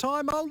year's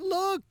time, oh,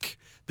 look,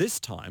 this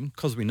time,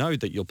 because we know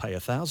that you'll pay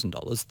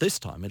 $1,000, this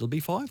time it'll be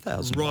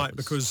 $5,000. Right,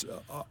 because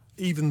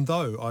even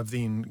though I've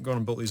then gone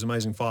and built these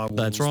amazing firewalls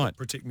That's right. that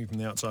protect me from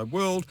the outside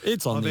world,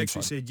 It's on I've the actually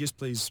inside. said, yes,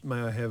 please,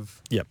 may I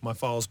have Yep. my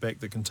files back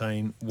that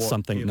contain what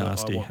Something I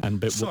nasty want. and a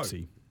bit So,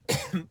 whoopsie.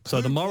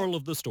 So the moral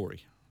of the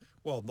story.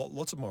 Well,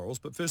 lots of morals,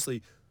 but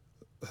firstly,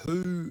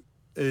 who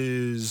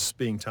is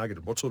being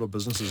targeted? What sort of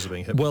businesses are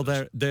being hit? Well,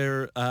 by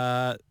this?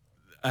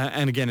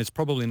 and again, it's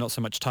probably not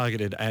so much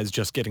targeted as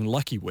just getting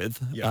lucky with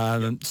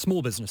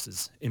small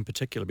businesses in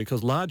particular,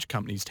 because large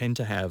companies tend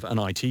to have an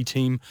IT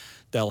team.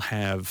 They'll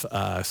have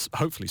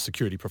hopefully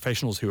security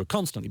professionals who are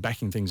constantly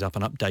backing things up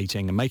and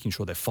updating and making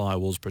sure their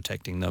firewall's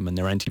protecting them and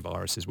their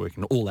antivirus is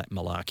working, all that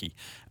malarkey,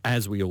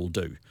 as we all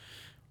do.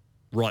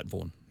 Right,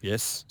 Vaughan?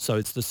 Yes. So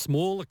it's the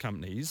smaller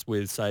companies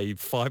with, say,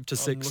 5 to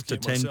 6 looking to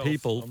at 10 myself.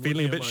 people I'm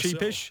feeling a looking bit at myself.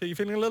 sheepish. Are you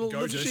feeling a little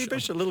Goatish.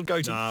 sheepish, a little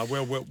goaty? Nah,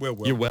 well.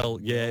 You're well,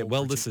 yeah.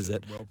 Well, this is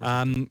it. Well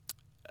protected.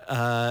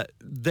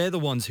 They're the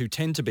ones who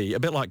tend to be a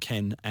bit like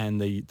Ken and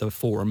the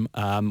forum.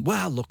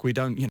 Well, look, we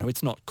don't,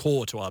 it's not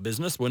core to our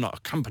business. We're not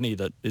a company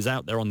that is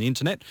out there on the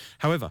internet.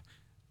 However,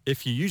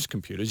 if you use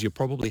computers, you're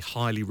probably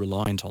highly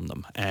reliant on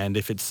them. And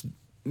if it's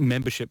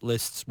membership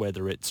lists,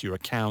 whether it's your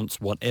accounts,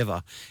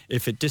 whatever.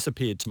 If it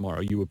disappeared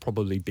tomorrow, you would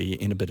probably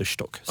be in a bit of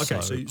shtuck.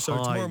 Okay, so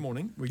tomorrow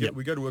morning, we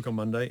go to work on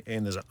Monday,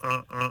 and there's a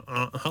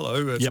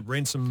hello, it's a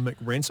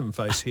ransom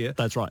face here.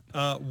 That's right.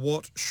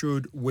 What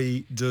should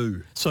we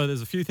do? So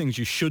there's a few things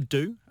you should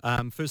do.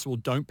 First of all,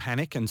 don't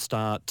panic and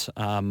start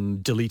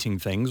deleting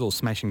things or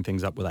smashing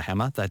things up with a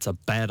hammer. That's a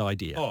bad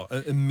idea. Oh,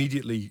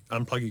 immediately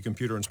unplug your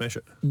computer and smash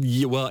it.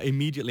 Yeah, well,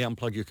 immediately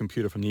unplug your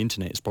computer from the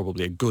internet is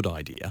probably a good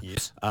idea.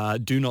 Yes.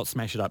 Do not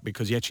smash it up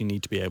because you actually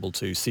need to be able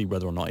to see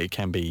whether or not it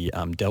can be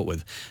dealt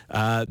with.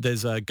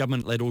 There's a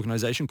government-led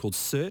organisation called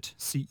CERT,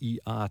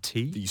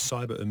 C-E-R-T. The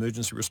Cyber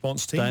Emergency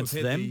Response Team. That's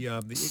We've had them.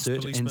 the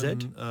CERT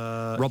ex-policeman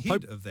Rob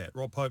head Pope. of that,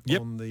 Rob Pope,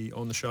 Yep. on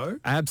the show.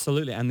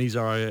 Absolutely, and these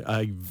are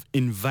a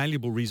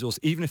invaluable resource.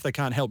 Even if they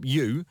can't help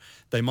you,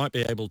 they might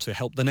be able to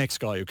help the next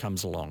guy who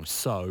comes along.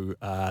 So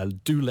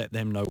do let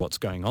them know what's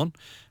going on.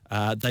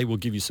 They will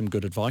give you some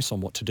good advice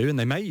on what to do, and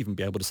they may even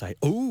be able to say,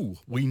 oh,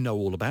 we know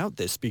all about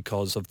this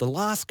because of the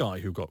last guy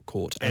who got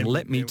caught, and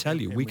let me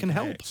tell you, we can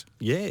help. act.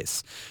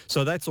 Yes.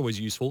 So that's always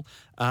useful.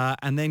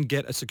 And then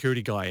get a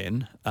security guy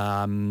in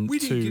We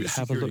didn't to get a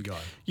have a security look.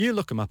 guy. You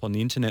look him up on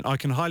the internet. I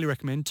can highly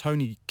recommend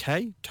Tony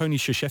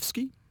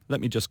Krzyzewski. Let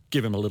me just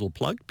give him a little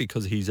plug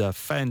because he's a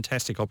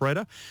fantastic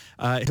operator.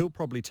 He'll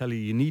probably tell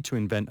you need to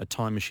invent a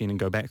time machine and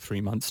go back 3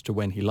 months to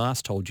when he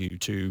last told you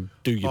to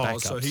do your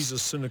backups. So he's a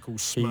cynical,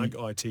 smug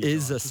IT guy.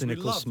 Is a 'Cause we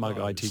cynical, love smug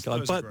those. IT guy.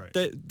 Those are But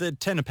great. the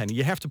 10 a penny,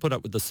 you have to put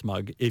up with the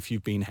smug if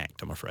you've been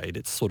hacked, I'm afraid.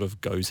 It sort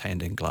of goes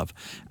hand in glove.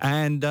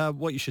 And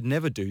what you should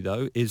never do,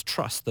 though, is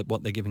trust that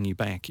what they're giving you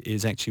back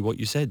is actually what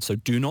you said. So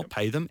do not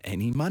pay them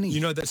any money.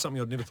 You know, that's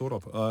something I'd never thought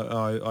of.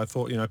 I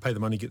thought, pay the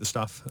money, get the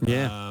stuff.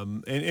 Yeah.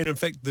 And in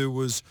fact, there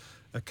was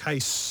a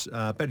case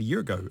about a year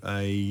ago,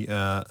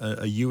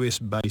 a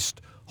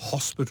US-based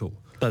hospital.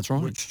 That's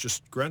right. Which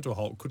just ground to a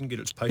halt, couldn't get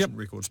its patient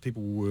records.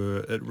 People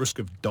were at risk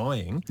of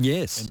dying.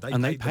 Yes,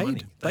 and they paid. the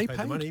money. They paid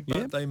paid, the money, but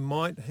yeah. they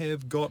might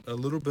have got a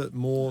little bit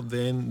more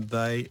than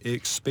they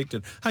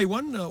expected. Hey,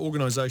 one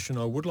organisation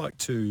I would like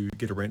to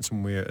get a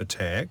ransomware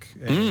attack,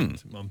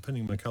 and I'm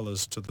pinning my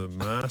colours to the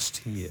mast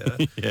here,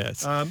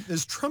 Yes.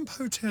 is Trump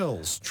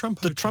Hotels.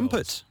 The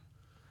trumpet.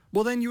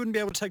 Well, then you wouldn't be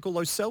able to take all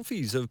those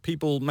selfies of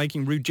people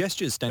making rude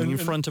gestures standing in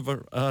front of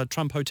a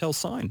Trump hotel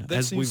sign,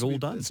 as we've all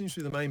done. That seems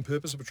to be the main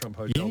purpose of a Trump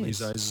hotel these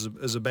Yes. days,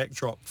 is a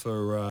backdrop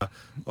for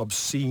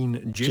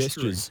obscene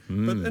gesturing. Gestures.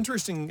 But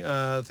interesting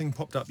thing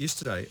popped up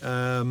yesterday,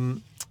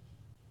 and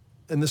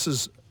it's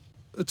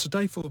a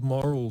day full of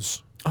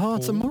morals. Oh,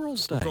 it's a Paul.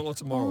 morals day. We've got lots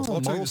of morals. Oh,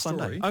 I'll tell you Moral the story.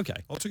 Sunday.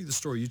 Okay. I'll tell you the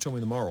story. You tell me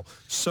the moral.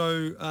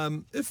 So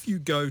if you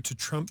go to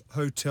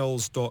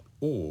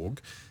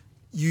trumphotels.org,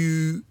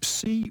 you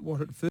see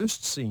what at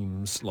first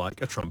seems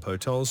like a Trump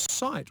Hotels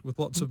site with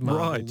lots of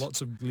marble, Right.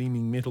 lots of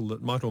gleaming metal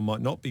that might or might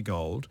not be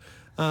gold.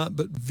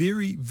 But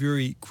very,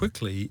 very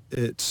quickly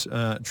it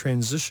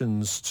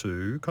transitions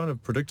to, kind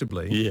of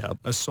predictably,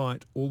 a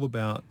site all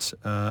about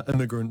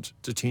immigrant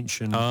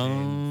detention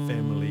and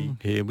family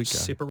here we go.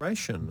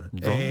 separation.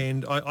 Right.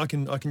 And I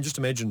can just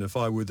imagine if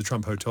I were the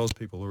Trump Hotels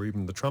people or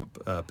even the Trump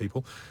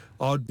people,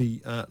 I'd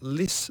be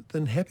less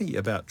than happy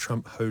about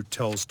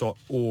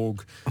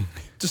trumphotels.org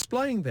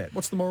displaying that.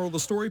 What's the moral of the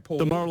story, Paul?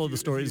 The moral of the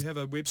story if is you have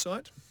a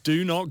website?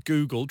 do not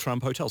Google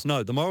Trump hotels.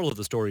 No, the moral of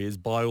the story is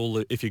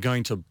if you're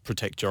going to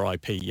protect your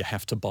IP, you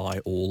have to buy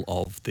all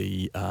of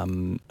the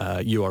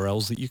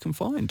URLs that you can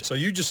find. So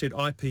you just said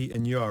IP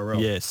and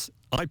URL. Yes,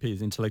 IP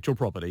is intellectual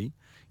property.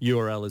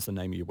 URL is the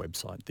name of your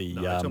website.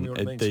 Tell me what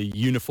it means. The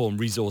Uniform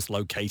Resource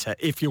Locator,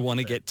 if you want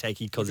to get techie,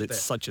 because Look at it's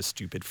that. such a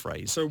stupid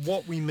phrase. So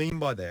what we mean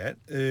by that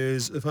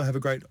is if I have a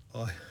great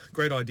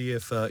idea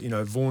for,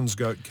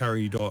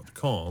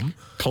 vaughnsgoatcurry.com,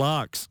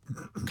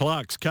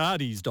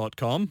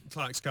 Clarkscardies.com.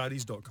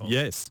 clarkscardies.com.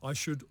 Yes. I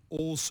should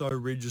also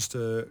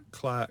register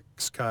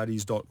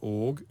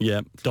clarkscardies.org.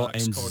 Yeah,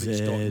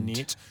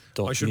 clarkscardies.net.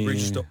 I should .net.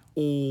 register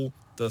all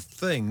the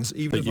things,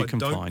 even That if you I can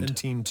don't find.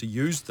 intend to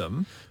use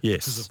them. Yes.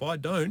 Because if I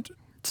don't,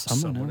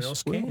 Someone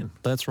else will. can.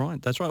 That's right.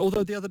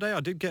 Although the other day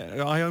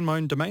I own my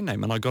own domain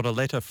name and I got a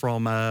letter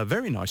from a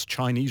very nice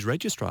Chinese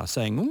registrar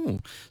saying,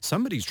 oh,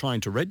 somebody's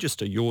trying to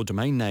register your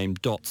domain name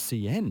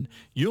 .cn.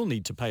 You'll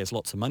need to pay us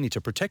lots of money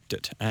to protect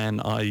it. And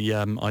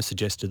I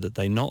suggested that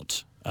they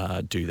not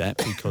do that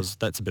because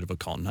that's a bit of a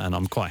con and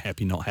I'm quite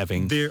happy not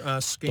having there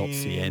are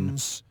 .cn.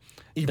 scams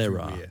There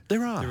are. everywhere.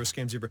 There are. There are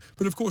scams everywhere.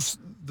 But of course,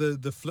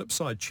 the flip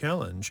side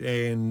challenge,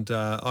 and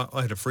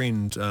I had a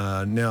friend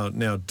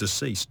now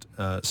deceased,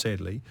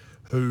 sadly,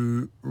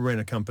 who ran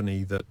a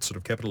company that sort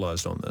of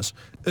capitalised on this.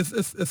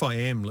 If I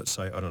am, let's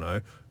say, I don't know,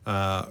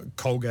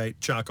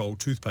 Colgate charcoal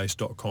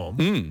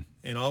toothpaste.com,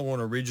 and I want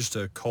to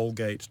register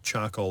Colgate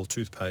charcoal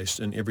toothpaste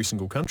in every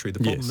single country, the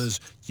problem Yes. is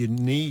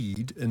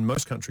in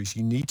most countries,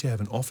 you need to have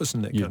an office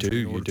in that You country do,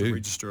 in you order do. to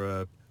register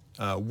a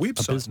website in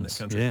that business,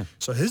 country. yeah.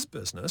 So his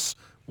business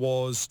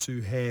was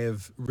to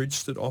have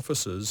registered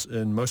offices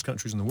in most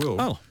countries in the world.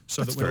 Oh,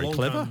 so that's that when very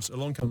clever.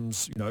 along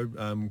comes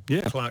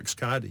Yeah. Clark's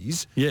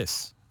Cardies,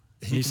 Yes.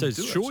 He says,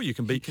 do it. sure, you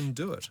can be. He can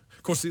do it.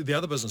 Of course, the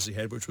other business he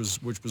had, which was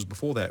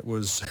before that,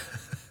 was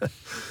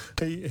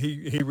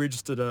he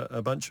registered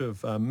a bunch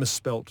of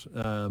misspelt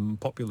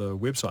popular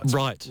websites,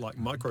 Right. like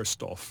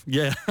Microsoft.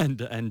 Yeah,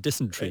 and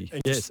dysentery.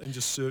 And yes.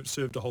 just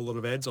served a whole lot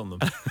of ads on them,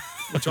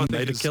 which I think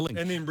Made a is, killing.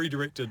 and then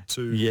redirected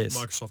to Yes.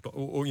 Microsoft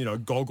or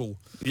Goggle.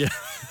 Yeah.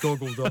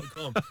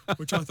 Goggle.com,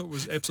 which I thought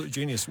was absolutely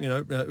genius.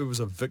 It was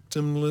a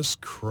victimless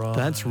crime.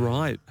 That's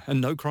right. And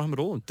no crime at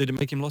all. Did it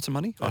make him lots of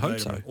money? I It hope made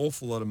him so. an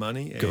awful lot of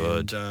money.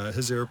 Good. And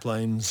his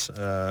aeroplanes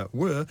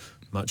were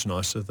much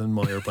nicer than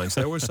my aeroplanes.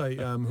 They always say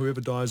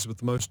whoever dies with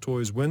the most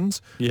toys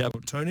wins. Yep.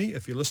 Well, Tony,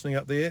 if you're listening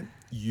up there,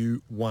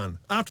 you won.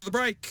 After the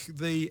break,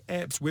 the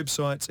apps,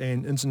 websites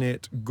and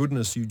internet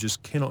goodness you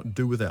just cannot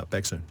do without.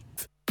 Back soon.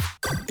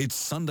 It's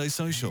Sunday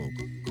Social.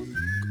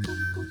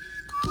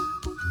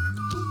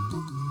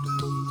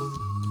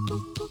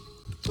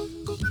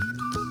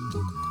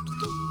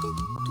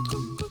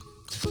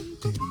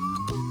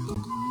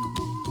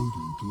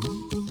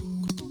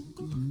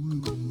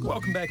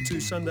 Welcome back to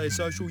Sunday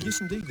Social.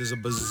 Yes, indeed, there's a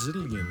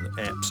bazillion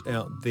apps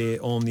out there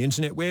on the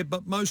internet web,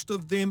 but most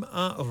of them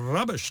are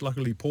rubbish.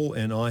 Luckily, Paul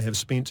and I have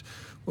spent,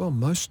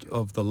 most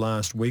of the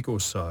last week or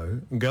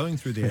so going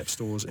through the app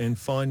stores and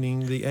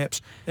finding the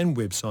apps and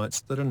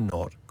websites that are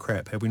not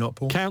crap. Have we not,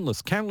 Paul?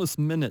 Countless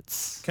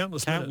minutes.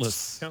 Countless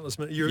minutes.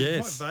 You're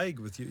Yes. quite vague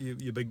with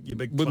your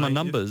big With my claim-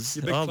 numbers.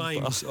 Your big I've-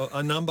 claims.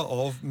 A number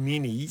of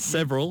many.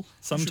 Several, You should be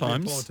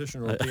sometimes. a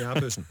politician or a PR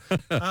person.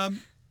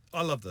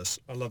 I love this.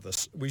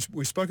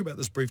 We spoke about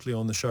this briefly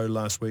on the show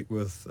last week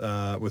with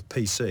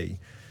PC.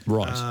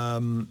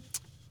 Right.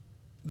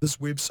 This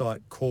website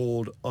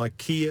called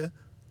IKEA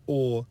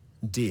or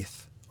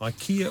Death.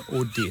 IKEA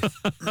or Death.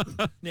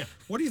 Now,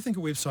 what do you think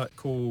a website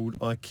called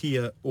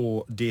IKEA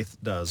or Death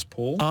does,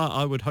 Paul?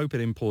 I would hope it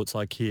imports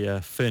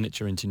IKEA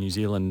furniture into New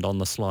Zealand on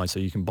the sly so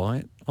you can buy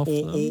it off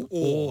them.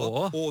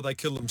 Or they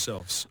kill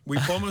themselves. We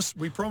promise.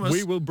 We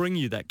will bring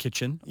you that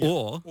kitchen. Yeah.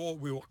 Or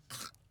we will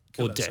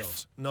kill or death.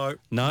 ourselves. No.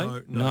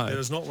 No? No. That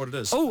is not what it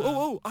is.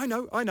 I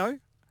know.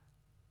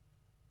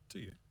 Do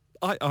you?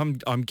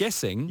 I'm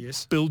guessing.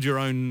 Yes. Build your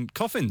own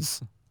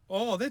coffins.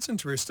 Oh, that's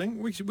interesting.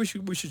 We should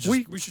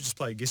just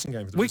play a guessing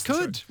game. For the We rest of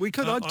the could. show. We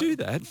could. I'd do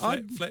that.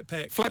 Flat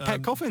pack. Flat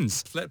pack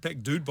coffins. Flat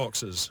pack dude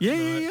boxes.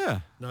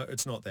 Yeah. No,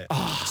 it's not that.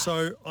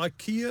 So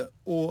IKEA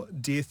or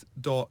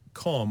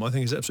Death.com, I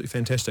think, is absolutely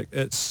fantastic.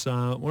 It's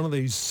one of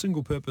these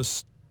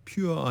single-purpose,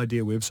 pure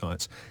idea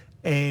websites,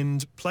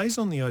 and plays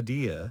on the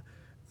idea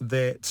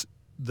that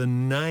the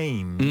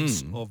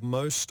names of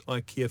most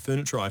IKEA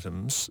furniture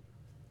items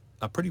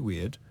are pretty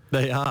weird.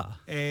 They are.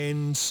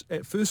 And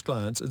at first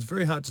glance, it's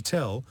very hard to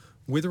tell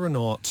whether or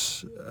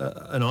not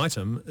an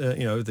item,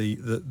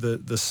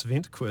 the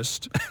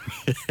Sventkvist,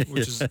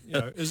 which is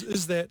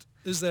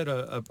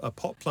that a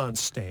pot plant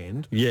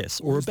stand?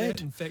 Yes, or a is that,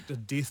 bed. in fact, a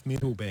death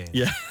metal band?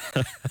 Yeah.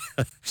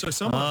 So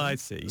someone, I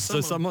see.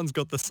 So someone's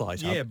got the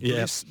site up.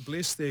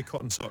 Bless their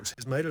cotton socks,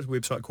 has made a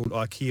website called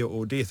IKEA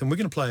or Death, and we're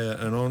going to play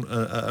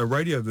a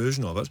radio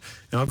version of it.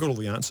 And I've got all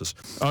the answers.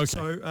 Okay.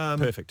 So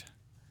perfect.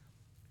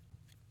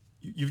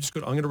 You've just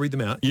got. I'm going to read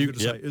them out. You've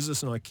got to say, is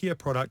this an IKEA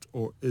product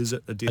or is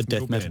it a death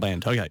metal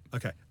band? Okay.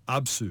 Okay.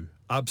 Absu.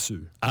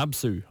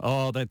 Absu.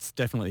 Oh, that's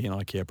definitely an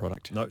IKEA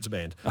product. No, it's a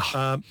band.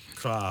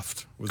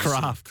 Craft.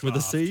 Craft with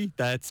a C.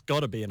 That's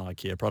got to be an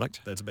IKEA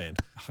product. That's a band.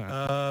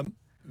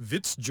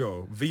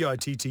 Vitzjo.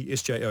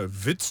 Vittsjo.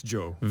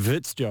 Vitzjo.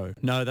 Vitzjo.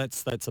 No,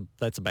 that's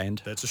a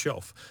band. That's a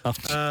shelf.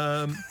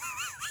 Oh.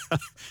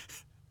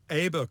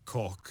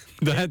 Abercock.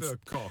 That's-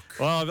 Abercock.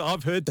 Well,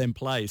 I've heard them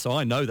play, so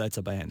I know that's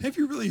a band. Have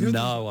you really heard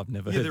them? No, I've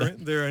never heard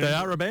them. They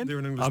are a band? They're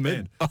an English I'm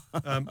band.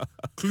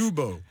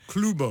 Klubo.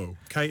 Klubbo.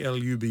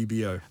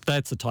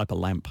 That's a type of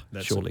lamp,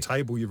 That's surely. a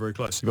table. You're very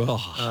close.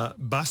 Oh.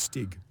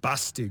 Bastig.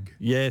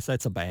 Yes,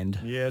 that's a band.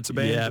 Yeah, it's a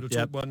band. Yep, but it's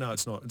yep. well, no,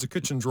 it's not. It's a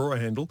kitchen drawer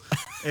handle.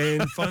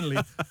 And finally,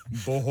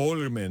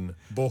 Boholmen.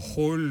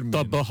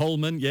 The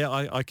Beholman, yeah,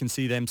 I can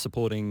see them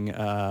supporting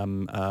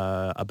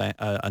a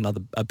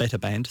better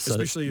band. So,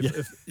 Especially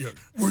if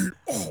we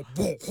are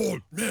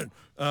Boholmen.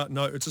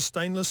 No, it's a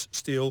stainless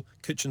steel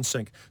kitchen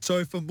sink.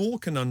 So for more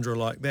conundra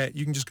like that,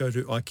 you can just go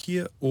to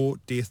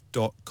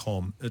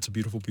IKEAordeath.com. It's a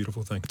beautiful,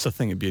 beautiful thing. it's a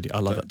thing of beauty. I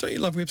love it. Don't you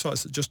love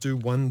websites that just do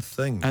one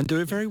thing? And do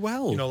it very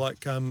well. You know,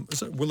 like,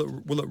 is it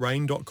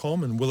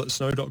willitrain.com and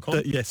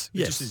willitsnow.com? Yes, It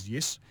yes. just says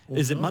yes or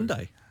Is it no.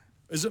 Monday?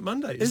 Is it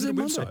Monday? Is it it a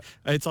Monday?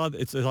 website?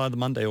 It's either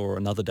Monday or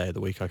another day of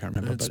the week. I can't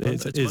remember. It's But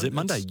Monday. is it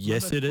Monday? It's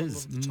Yes, Monday it quite a is.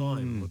 lot of the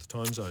time with the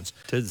time zones.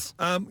 It is.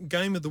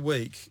 Game of the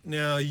week.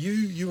 Now,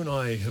 you and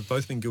I have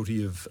both been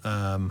guilty of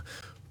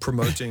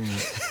promoting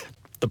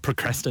The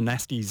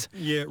procrastinasties.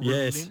 yes,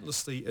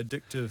 relentlessly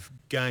addictive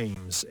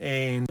games.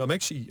 And I'm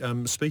actually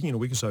speaking in a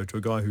week or so to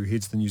a guy who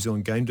heads the New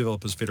Zealand Game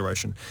Developers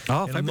Federation.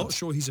 Oh, and I'm not fabulous.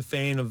 sure he's a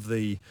fan of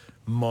the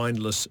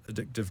mindless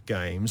addictive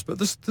games, but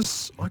this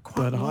I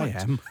quite But I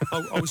liked. am.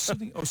 I was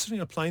sitting on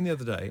a plane the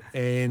other day,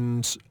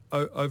 and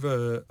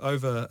over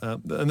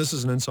and this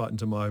is an insight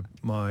into my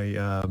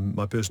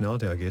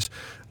personality, I guess.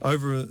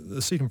 Over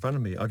the seat in front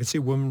of me, I could see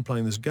a woman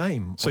playing this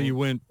game. So you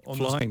weren't on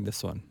this- flying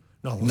this one?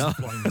 No, I wasn't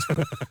playing this.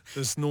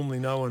 There's normally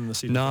no one in the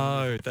seat.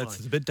 No,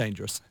 that's a bit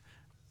dangerous.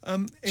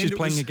 She's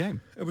playing a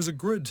game. It was a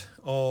grid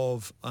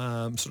of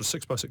sort of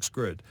 6x6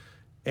 grid.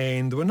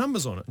 And there were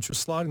numbers on it. And she was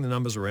sliding the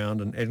numbers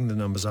around and adding the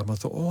numbers up. I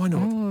thought, I know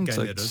what game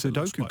like that is.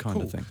 Sudoku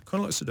kind of thing.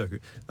 Kind of like Sudoku.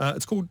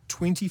 It's called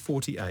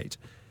 2048.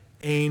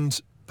 And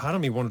part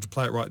of me wanted to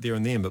play it right there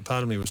and then, but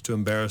part of me was too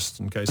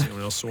embarrassed in case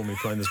anyone else saw me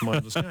playing this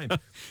mindless game.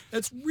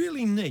 It's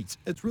really neat.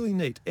 It's really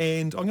neat.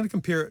 And I'm going to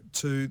compare it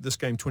to this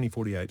game,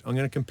 2048. I'm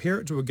going to compare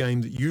it to a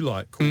game that you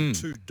like called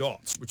Two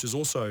Dots, which is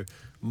also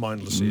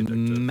mindlessly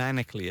addictive.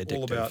 Manically addictive.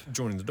 All about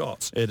joining the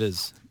dots. It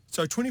is.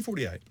 So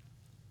 2048,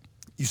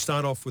 you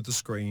start off with the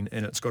screen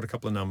and it's got a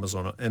couple of numbers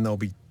on it, and there'll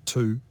be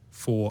 2,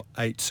 4,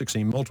 8,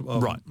 16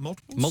 multiples.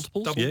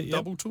 Multiples,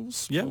 double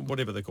tools, yeah,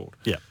 whatever they're called.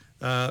 Yeah.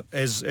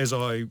 As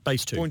I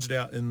Base 2. pointed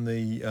out in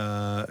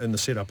the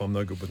setup, I'm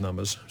no good with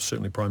numbers,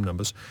 certainly prime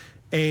numbers.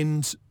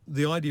 And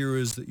the idea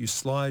is that you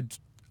slide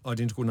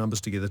identical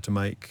numbers together to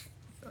make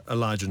a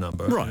larger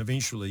number, right. and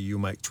eventually you'll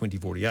make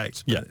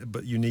 2048. Yeah.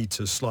 But you need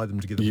to slide them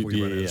together before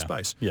you run out of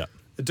space. Yeah.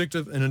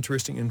 Addictive and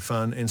interesting and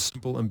fun and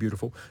simple and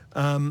beautiful.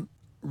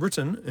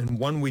 Written in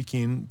one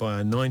weekend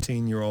by a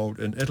 19-year-old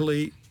in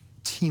Italy,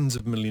 tens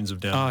of millions of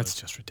downloads. Oh, it's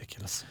just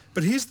ridiculous.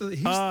 But here's the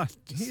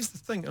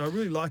thing, and I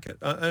really like it.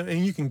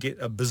 And you can get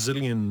a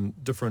bazillion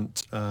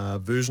different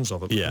versions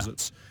of it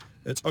because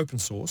it's open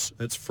source.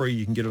 It's free.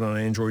 You can get it on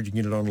Android. You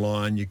can get it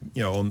online. You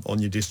know, on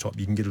your desktop.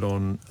 You can get it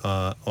on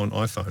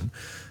iPhone.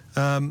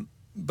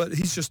 But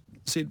he's just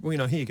said,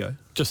 well, here you go.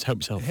 Just help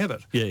yourself. Have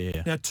it.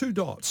 Yeah. Now, Two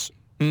Dots.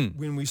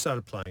 When we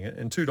started playing it,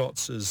 and Two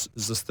Dots is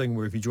this thing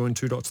where if you join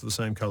two dots of the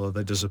same colour,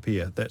 they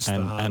disappear. That's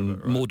the heart of it,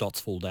 right? More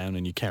dots fall down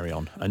and you carry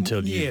on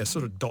until you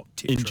sort of dot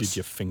Tetris. injured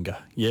your finger.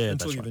 Yeah,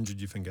 until that's you've right.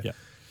 injured your finger. Yeah.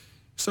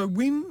 So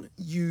when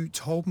you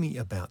told me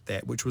about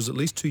that, which was at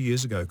least 2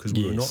 years ago, because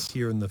we were not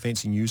here in the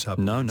fancy news hub.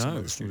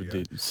 No,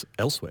 studio, it's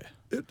elsewhere.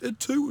 it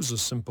too was a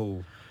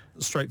simple,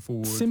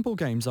 straightforward. Simple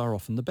games are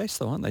often the best,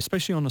 though, aren't they?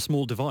 Especially on a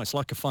small device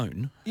like a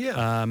phone.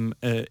 Yeah.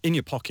 In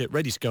your pocket,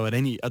 ready to go at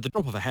the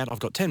drop of a hat. I've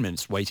got 10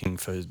 minutes waiting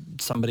for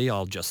somebody.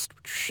 I'll just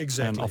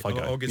Exactly. and off I go.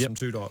 I'll get some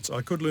Two Dots.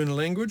 I could learn a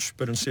language,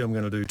 but instead I'm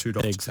going to do Two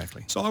Dots.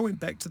 Exactly. So I went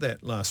back to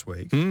that last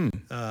week in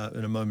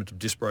a moment of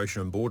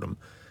desperation and boredom.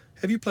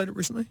 Have you played it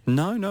recently?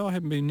 No, I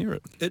haven't been near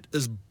it. It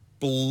is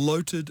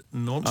bloated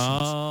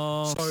nonsense.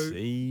 Oh, so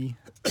see.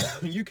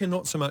 You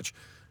cannot so much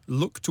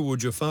look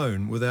towards your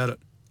phone without it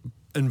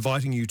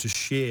inviting you to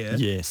share,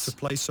 to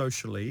play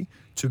socially,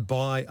 to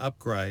buy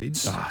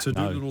upgrades, to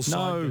do little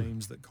side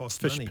games that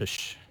cost money.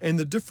 Pish. And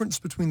the difference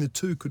between the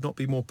two could not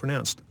be more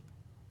pronounced.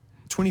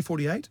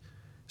 2048,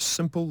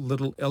 simple,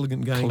 little,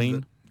 elegant game.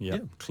 Clean.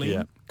 Clean.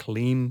 Yeah,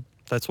 clean.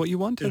 That's what you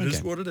want in It a is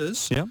game. what it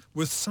is. Yeah.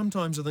 With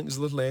sometimes I think there's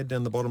a little ad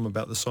down the bottom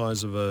about the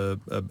size of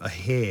a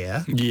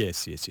hair.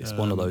 Yes.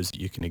 One of those that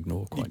you can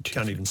ignore You quite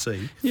can't even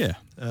see. Yeah.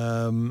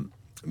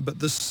 But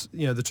this,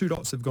 the Two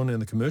Dots have gone down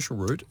the commercial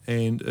route,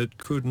 and it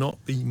could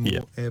not be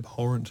more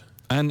abhorrent.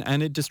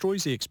 And it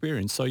destroys the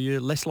experience, so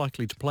you're less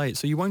likely to play it.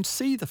 So you won't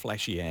see the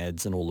flashy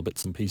ads and all the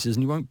bits and pieces,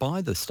 and you won't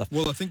buy the stuff.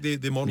 Well, I think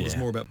their model is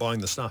more about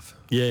buying the stuff.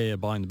 Yeah,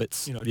 buying the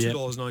bits.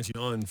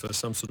 $2.99 for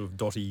some sort of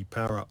dotty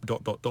power-up ...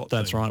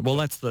 That's thing. right. Well,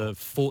 that's the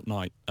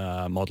Fortnite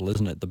model,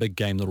 isn't it? The big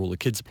game that all the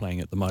kids are playing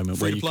at the moment,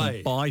 Free where you to play.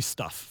 can buy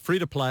stuff. Free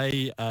to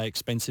play,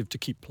 expensive to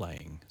keep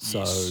playing.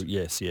 So,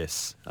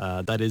 yes.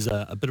 That is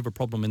a bit of a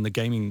problem in the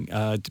gaming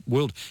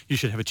world. You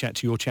should have a chat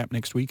to your chap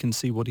next week and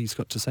see what he's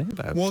got to say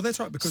about it. Well, that's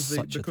right, because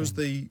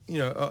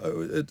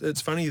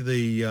it's funny,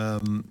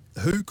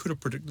 who could have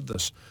predicted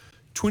this?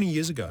 20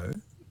 years ago,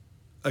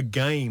 a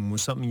game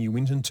was something you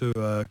went into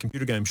a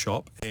computer game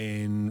shop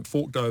and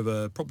forked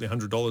over probably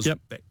 $100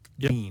 back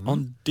then.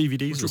 On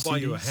DVDs which or would buy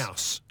you a CDs.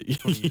 house.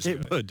 20 years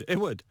ago. It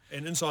would.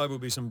 And inside would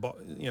be some,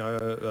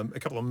 a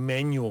couple of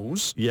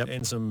manuals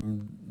and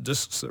some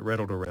discs that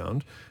rattled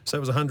around. So it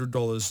was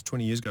 $100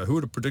 20 years ago. Who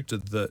would have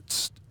predicted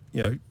that,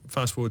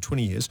 fast forward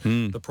 20 years,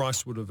 the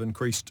price would have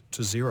increased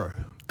to zero?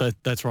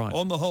 That's right.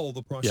 On the whole,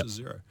 the price is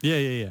zero.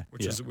 Yeah.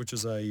 Which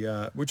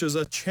is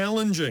a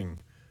challenging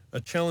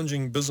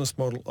business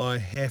model, I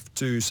have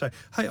to say.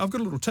 Hey, I've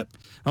got a little tip.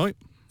 Oh, Are you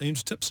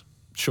into tips?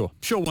 Sure,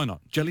 why not?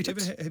 Jelly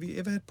tips? Have you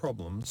ever had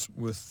problems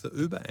with the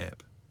Uber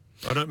app?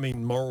 I don't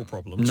mean moral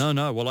problems.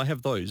 No. Well, I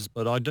have those,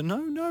 but I don't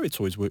know. No, it's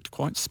always worked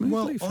quite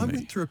smoothly for I me.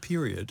 went through a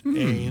period,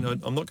 and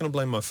I'm not going to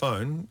blame my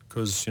phone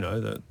because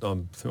that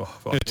I'm. It's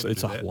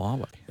a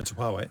Huawei. It's a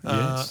Huawei.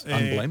 Yes,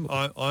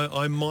 unblameable.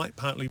 I might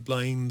partly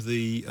blame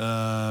the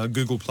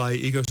Google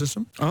Play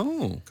ecosystem.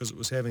 Oh, because it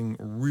was having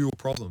real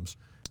problems.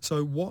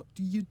 So what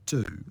do you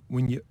do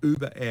when your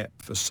Uber app,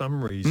 for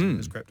some reason,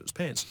 has crapped its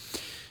pants?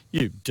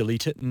 You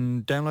delete it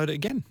and download it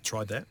again.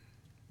 Tried that.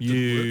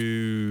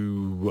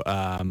 You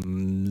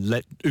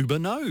let Uber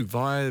know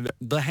via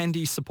the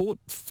handy support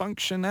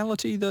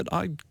functionality that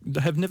I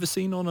have never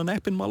seen on an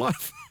app in my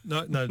life.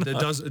 No,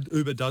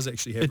 Uber does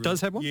actually have. It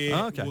does have one?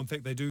 Yeah. Oh, okay. Well, in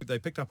fact, they do. They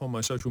picked up on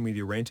my social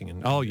media ranting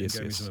and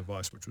gave me some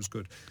advice, which was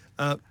good.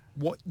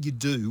 What you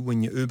do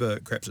when you Uber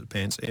craps its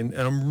pants, and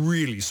I'm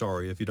really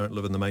sorry if you don't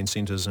live in the main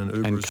centres and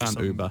Uber is just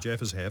something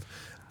Jaffas have,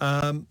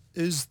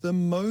 is the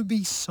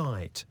Mobi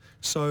site.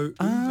 So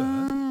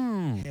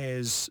Uber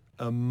has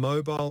a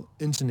mobile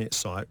internet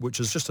site, which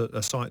is just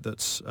a site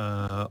that's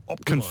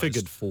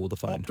configured for the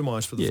phone.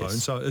 Optimized for the phone.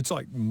 So it's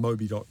like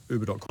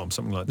mobi.uber.com,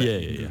 something like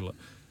that. Yeah.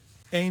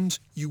 And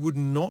you would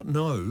not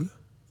know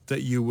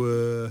that you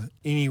were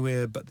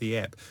anywhere but the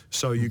app.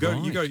 So you go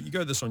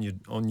this on your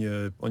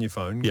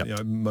phone,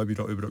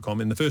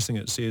 mobi.uber.com, and the first thing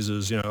it says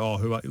is, it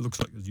looks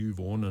like it's you,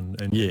 Vaughan, and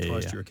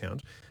ties to your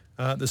account.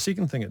 The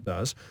second thing it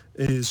does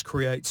is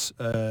creates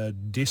a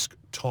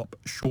desktop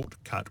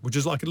shortcut, which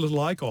is like a little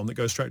icon that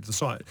goes straight to the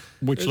site.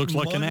 Which looks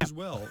like an app.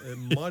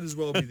 It might as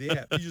well be the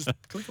app. You just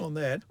click on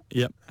that.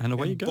 Yep, and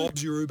away you go.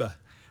 Bob's your Uber.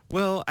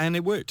 Well, and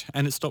it worked,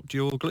 and it stopped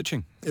your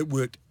glitching. It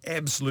worked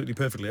absolutely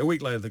perfectly. A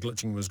week later, the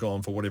glitching was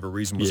gone for whatever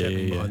reason was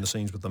happening behind the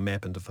scenes with the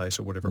map interface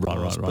or whatever it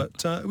was. Right.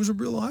 But it was a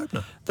real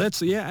eye-opener.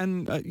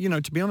 And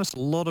to be honest, a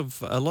lot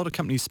of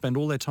companies spend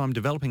all their time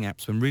developing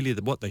apps when really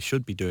what they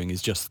should be doing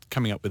is just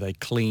coming up with a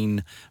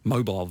clean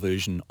mobile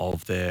version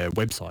of their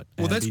website.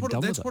 Well, that's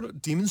what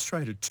it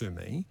demonstrated to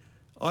me.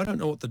 I don't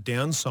know what the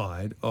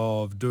downside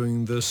of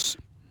doing this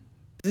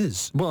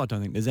is. Well, I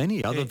don't think there's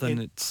any other than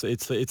it's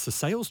a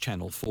sales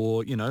channel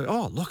for,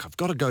 look, I've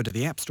got to go to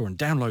the App Store and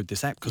download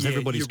this app because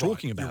everybody's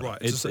talking about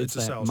it. It's a that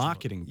sales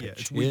marketing channel.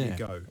 pitch. It's where you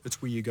go.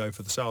 It's where you go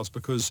for the sales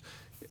because,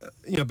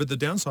 but the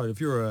downside, if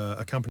you're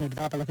a company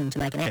developer looking to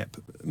make an app,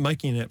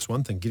 making an app's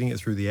one thing, getting it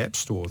through the App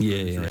Store,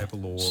 through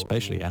Apple or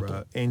especially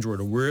Apple. Android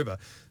or wherever.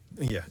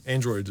 Yeah,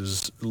 Android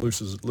is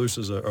loose as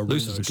a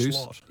goose.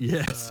 Slot.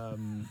 Yes.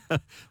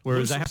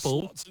 Whereas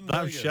Apple,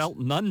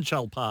 none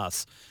shall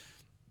pass.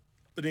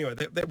 But anyway,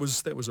 that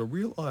was a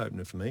real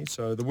eye-opener for me.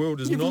 So the world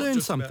is You've not learned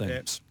just something.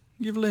 about apps.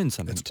 You've learned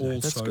something It's today.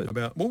 also That's good.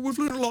 about... Well, we've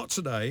learned a lot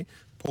today,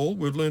 Paul.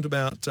 We've learned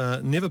about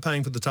never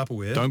paying for the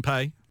Tupperware. Don't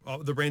pay.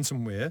 The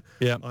ransomware.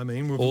 Yeah. I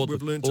mean,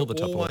 we've learned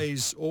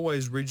to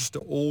always register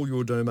all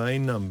your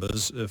domain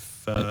numbers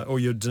or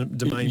your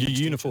domain... Your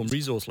uniform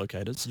resource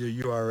locators. Your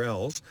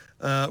URLs.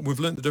 We've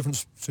learned the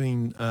difference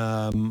between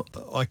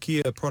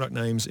IKEA product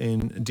names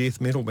and death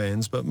metal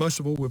bands, but most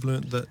of all, we've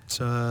learned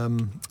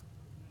that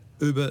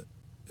Uber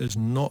is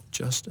not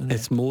just an app.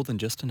 It's more than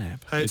just an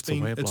app. Hey, it's a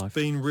way of life. It's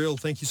been real.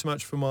 Thank you so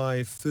much for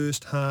my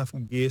first half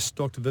guest,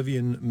 Dr.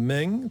 Vivian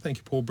Ming. Thank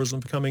you, Paul Brislin,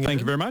 for coming in.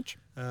 Thank you very much.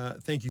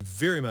 Thank you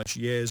very much,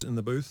 Yaz, in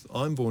the booth.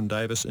 I'm Vaughan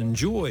Davis.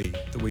 Enjoy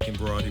the Weekend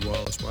Variety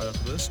Wireless right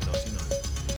after this. 99.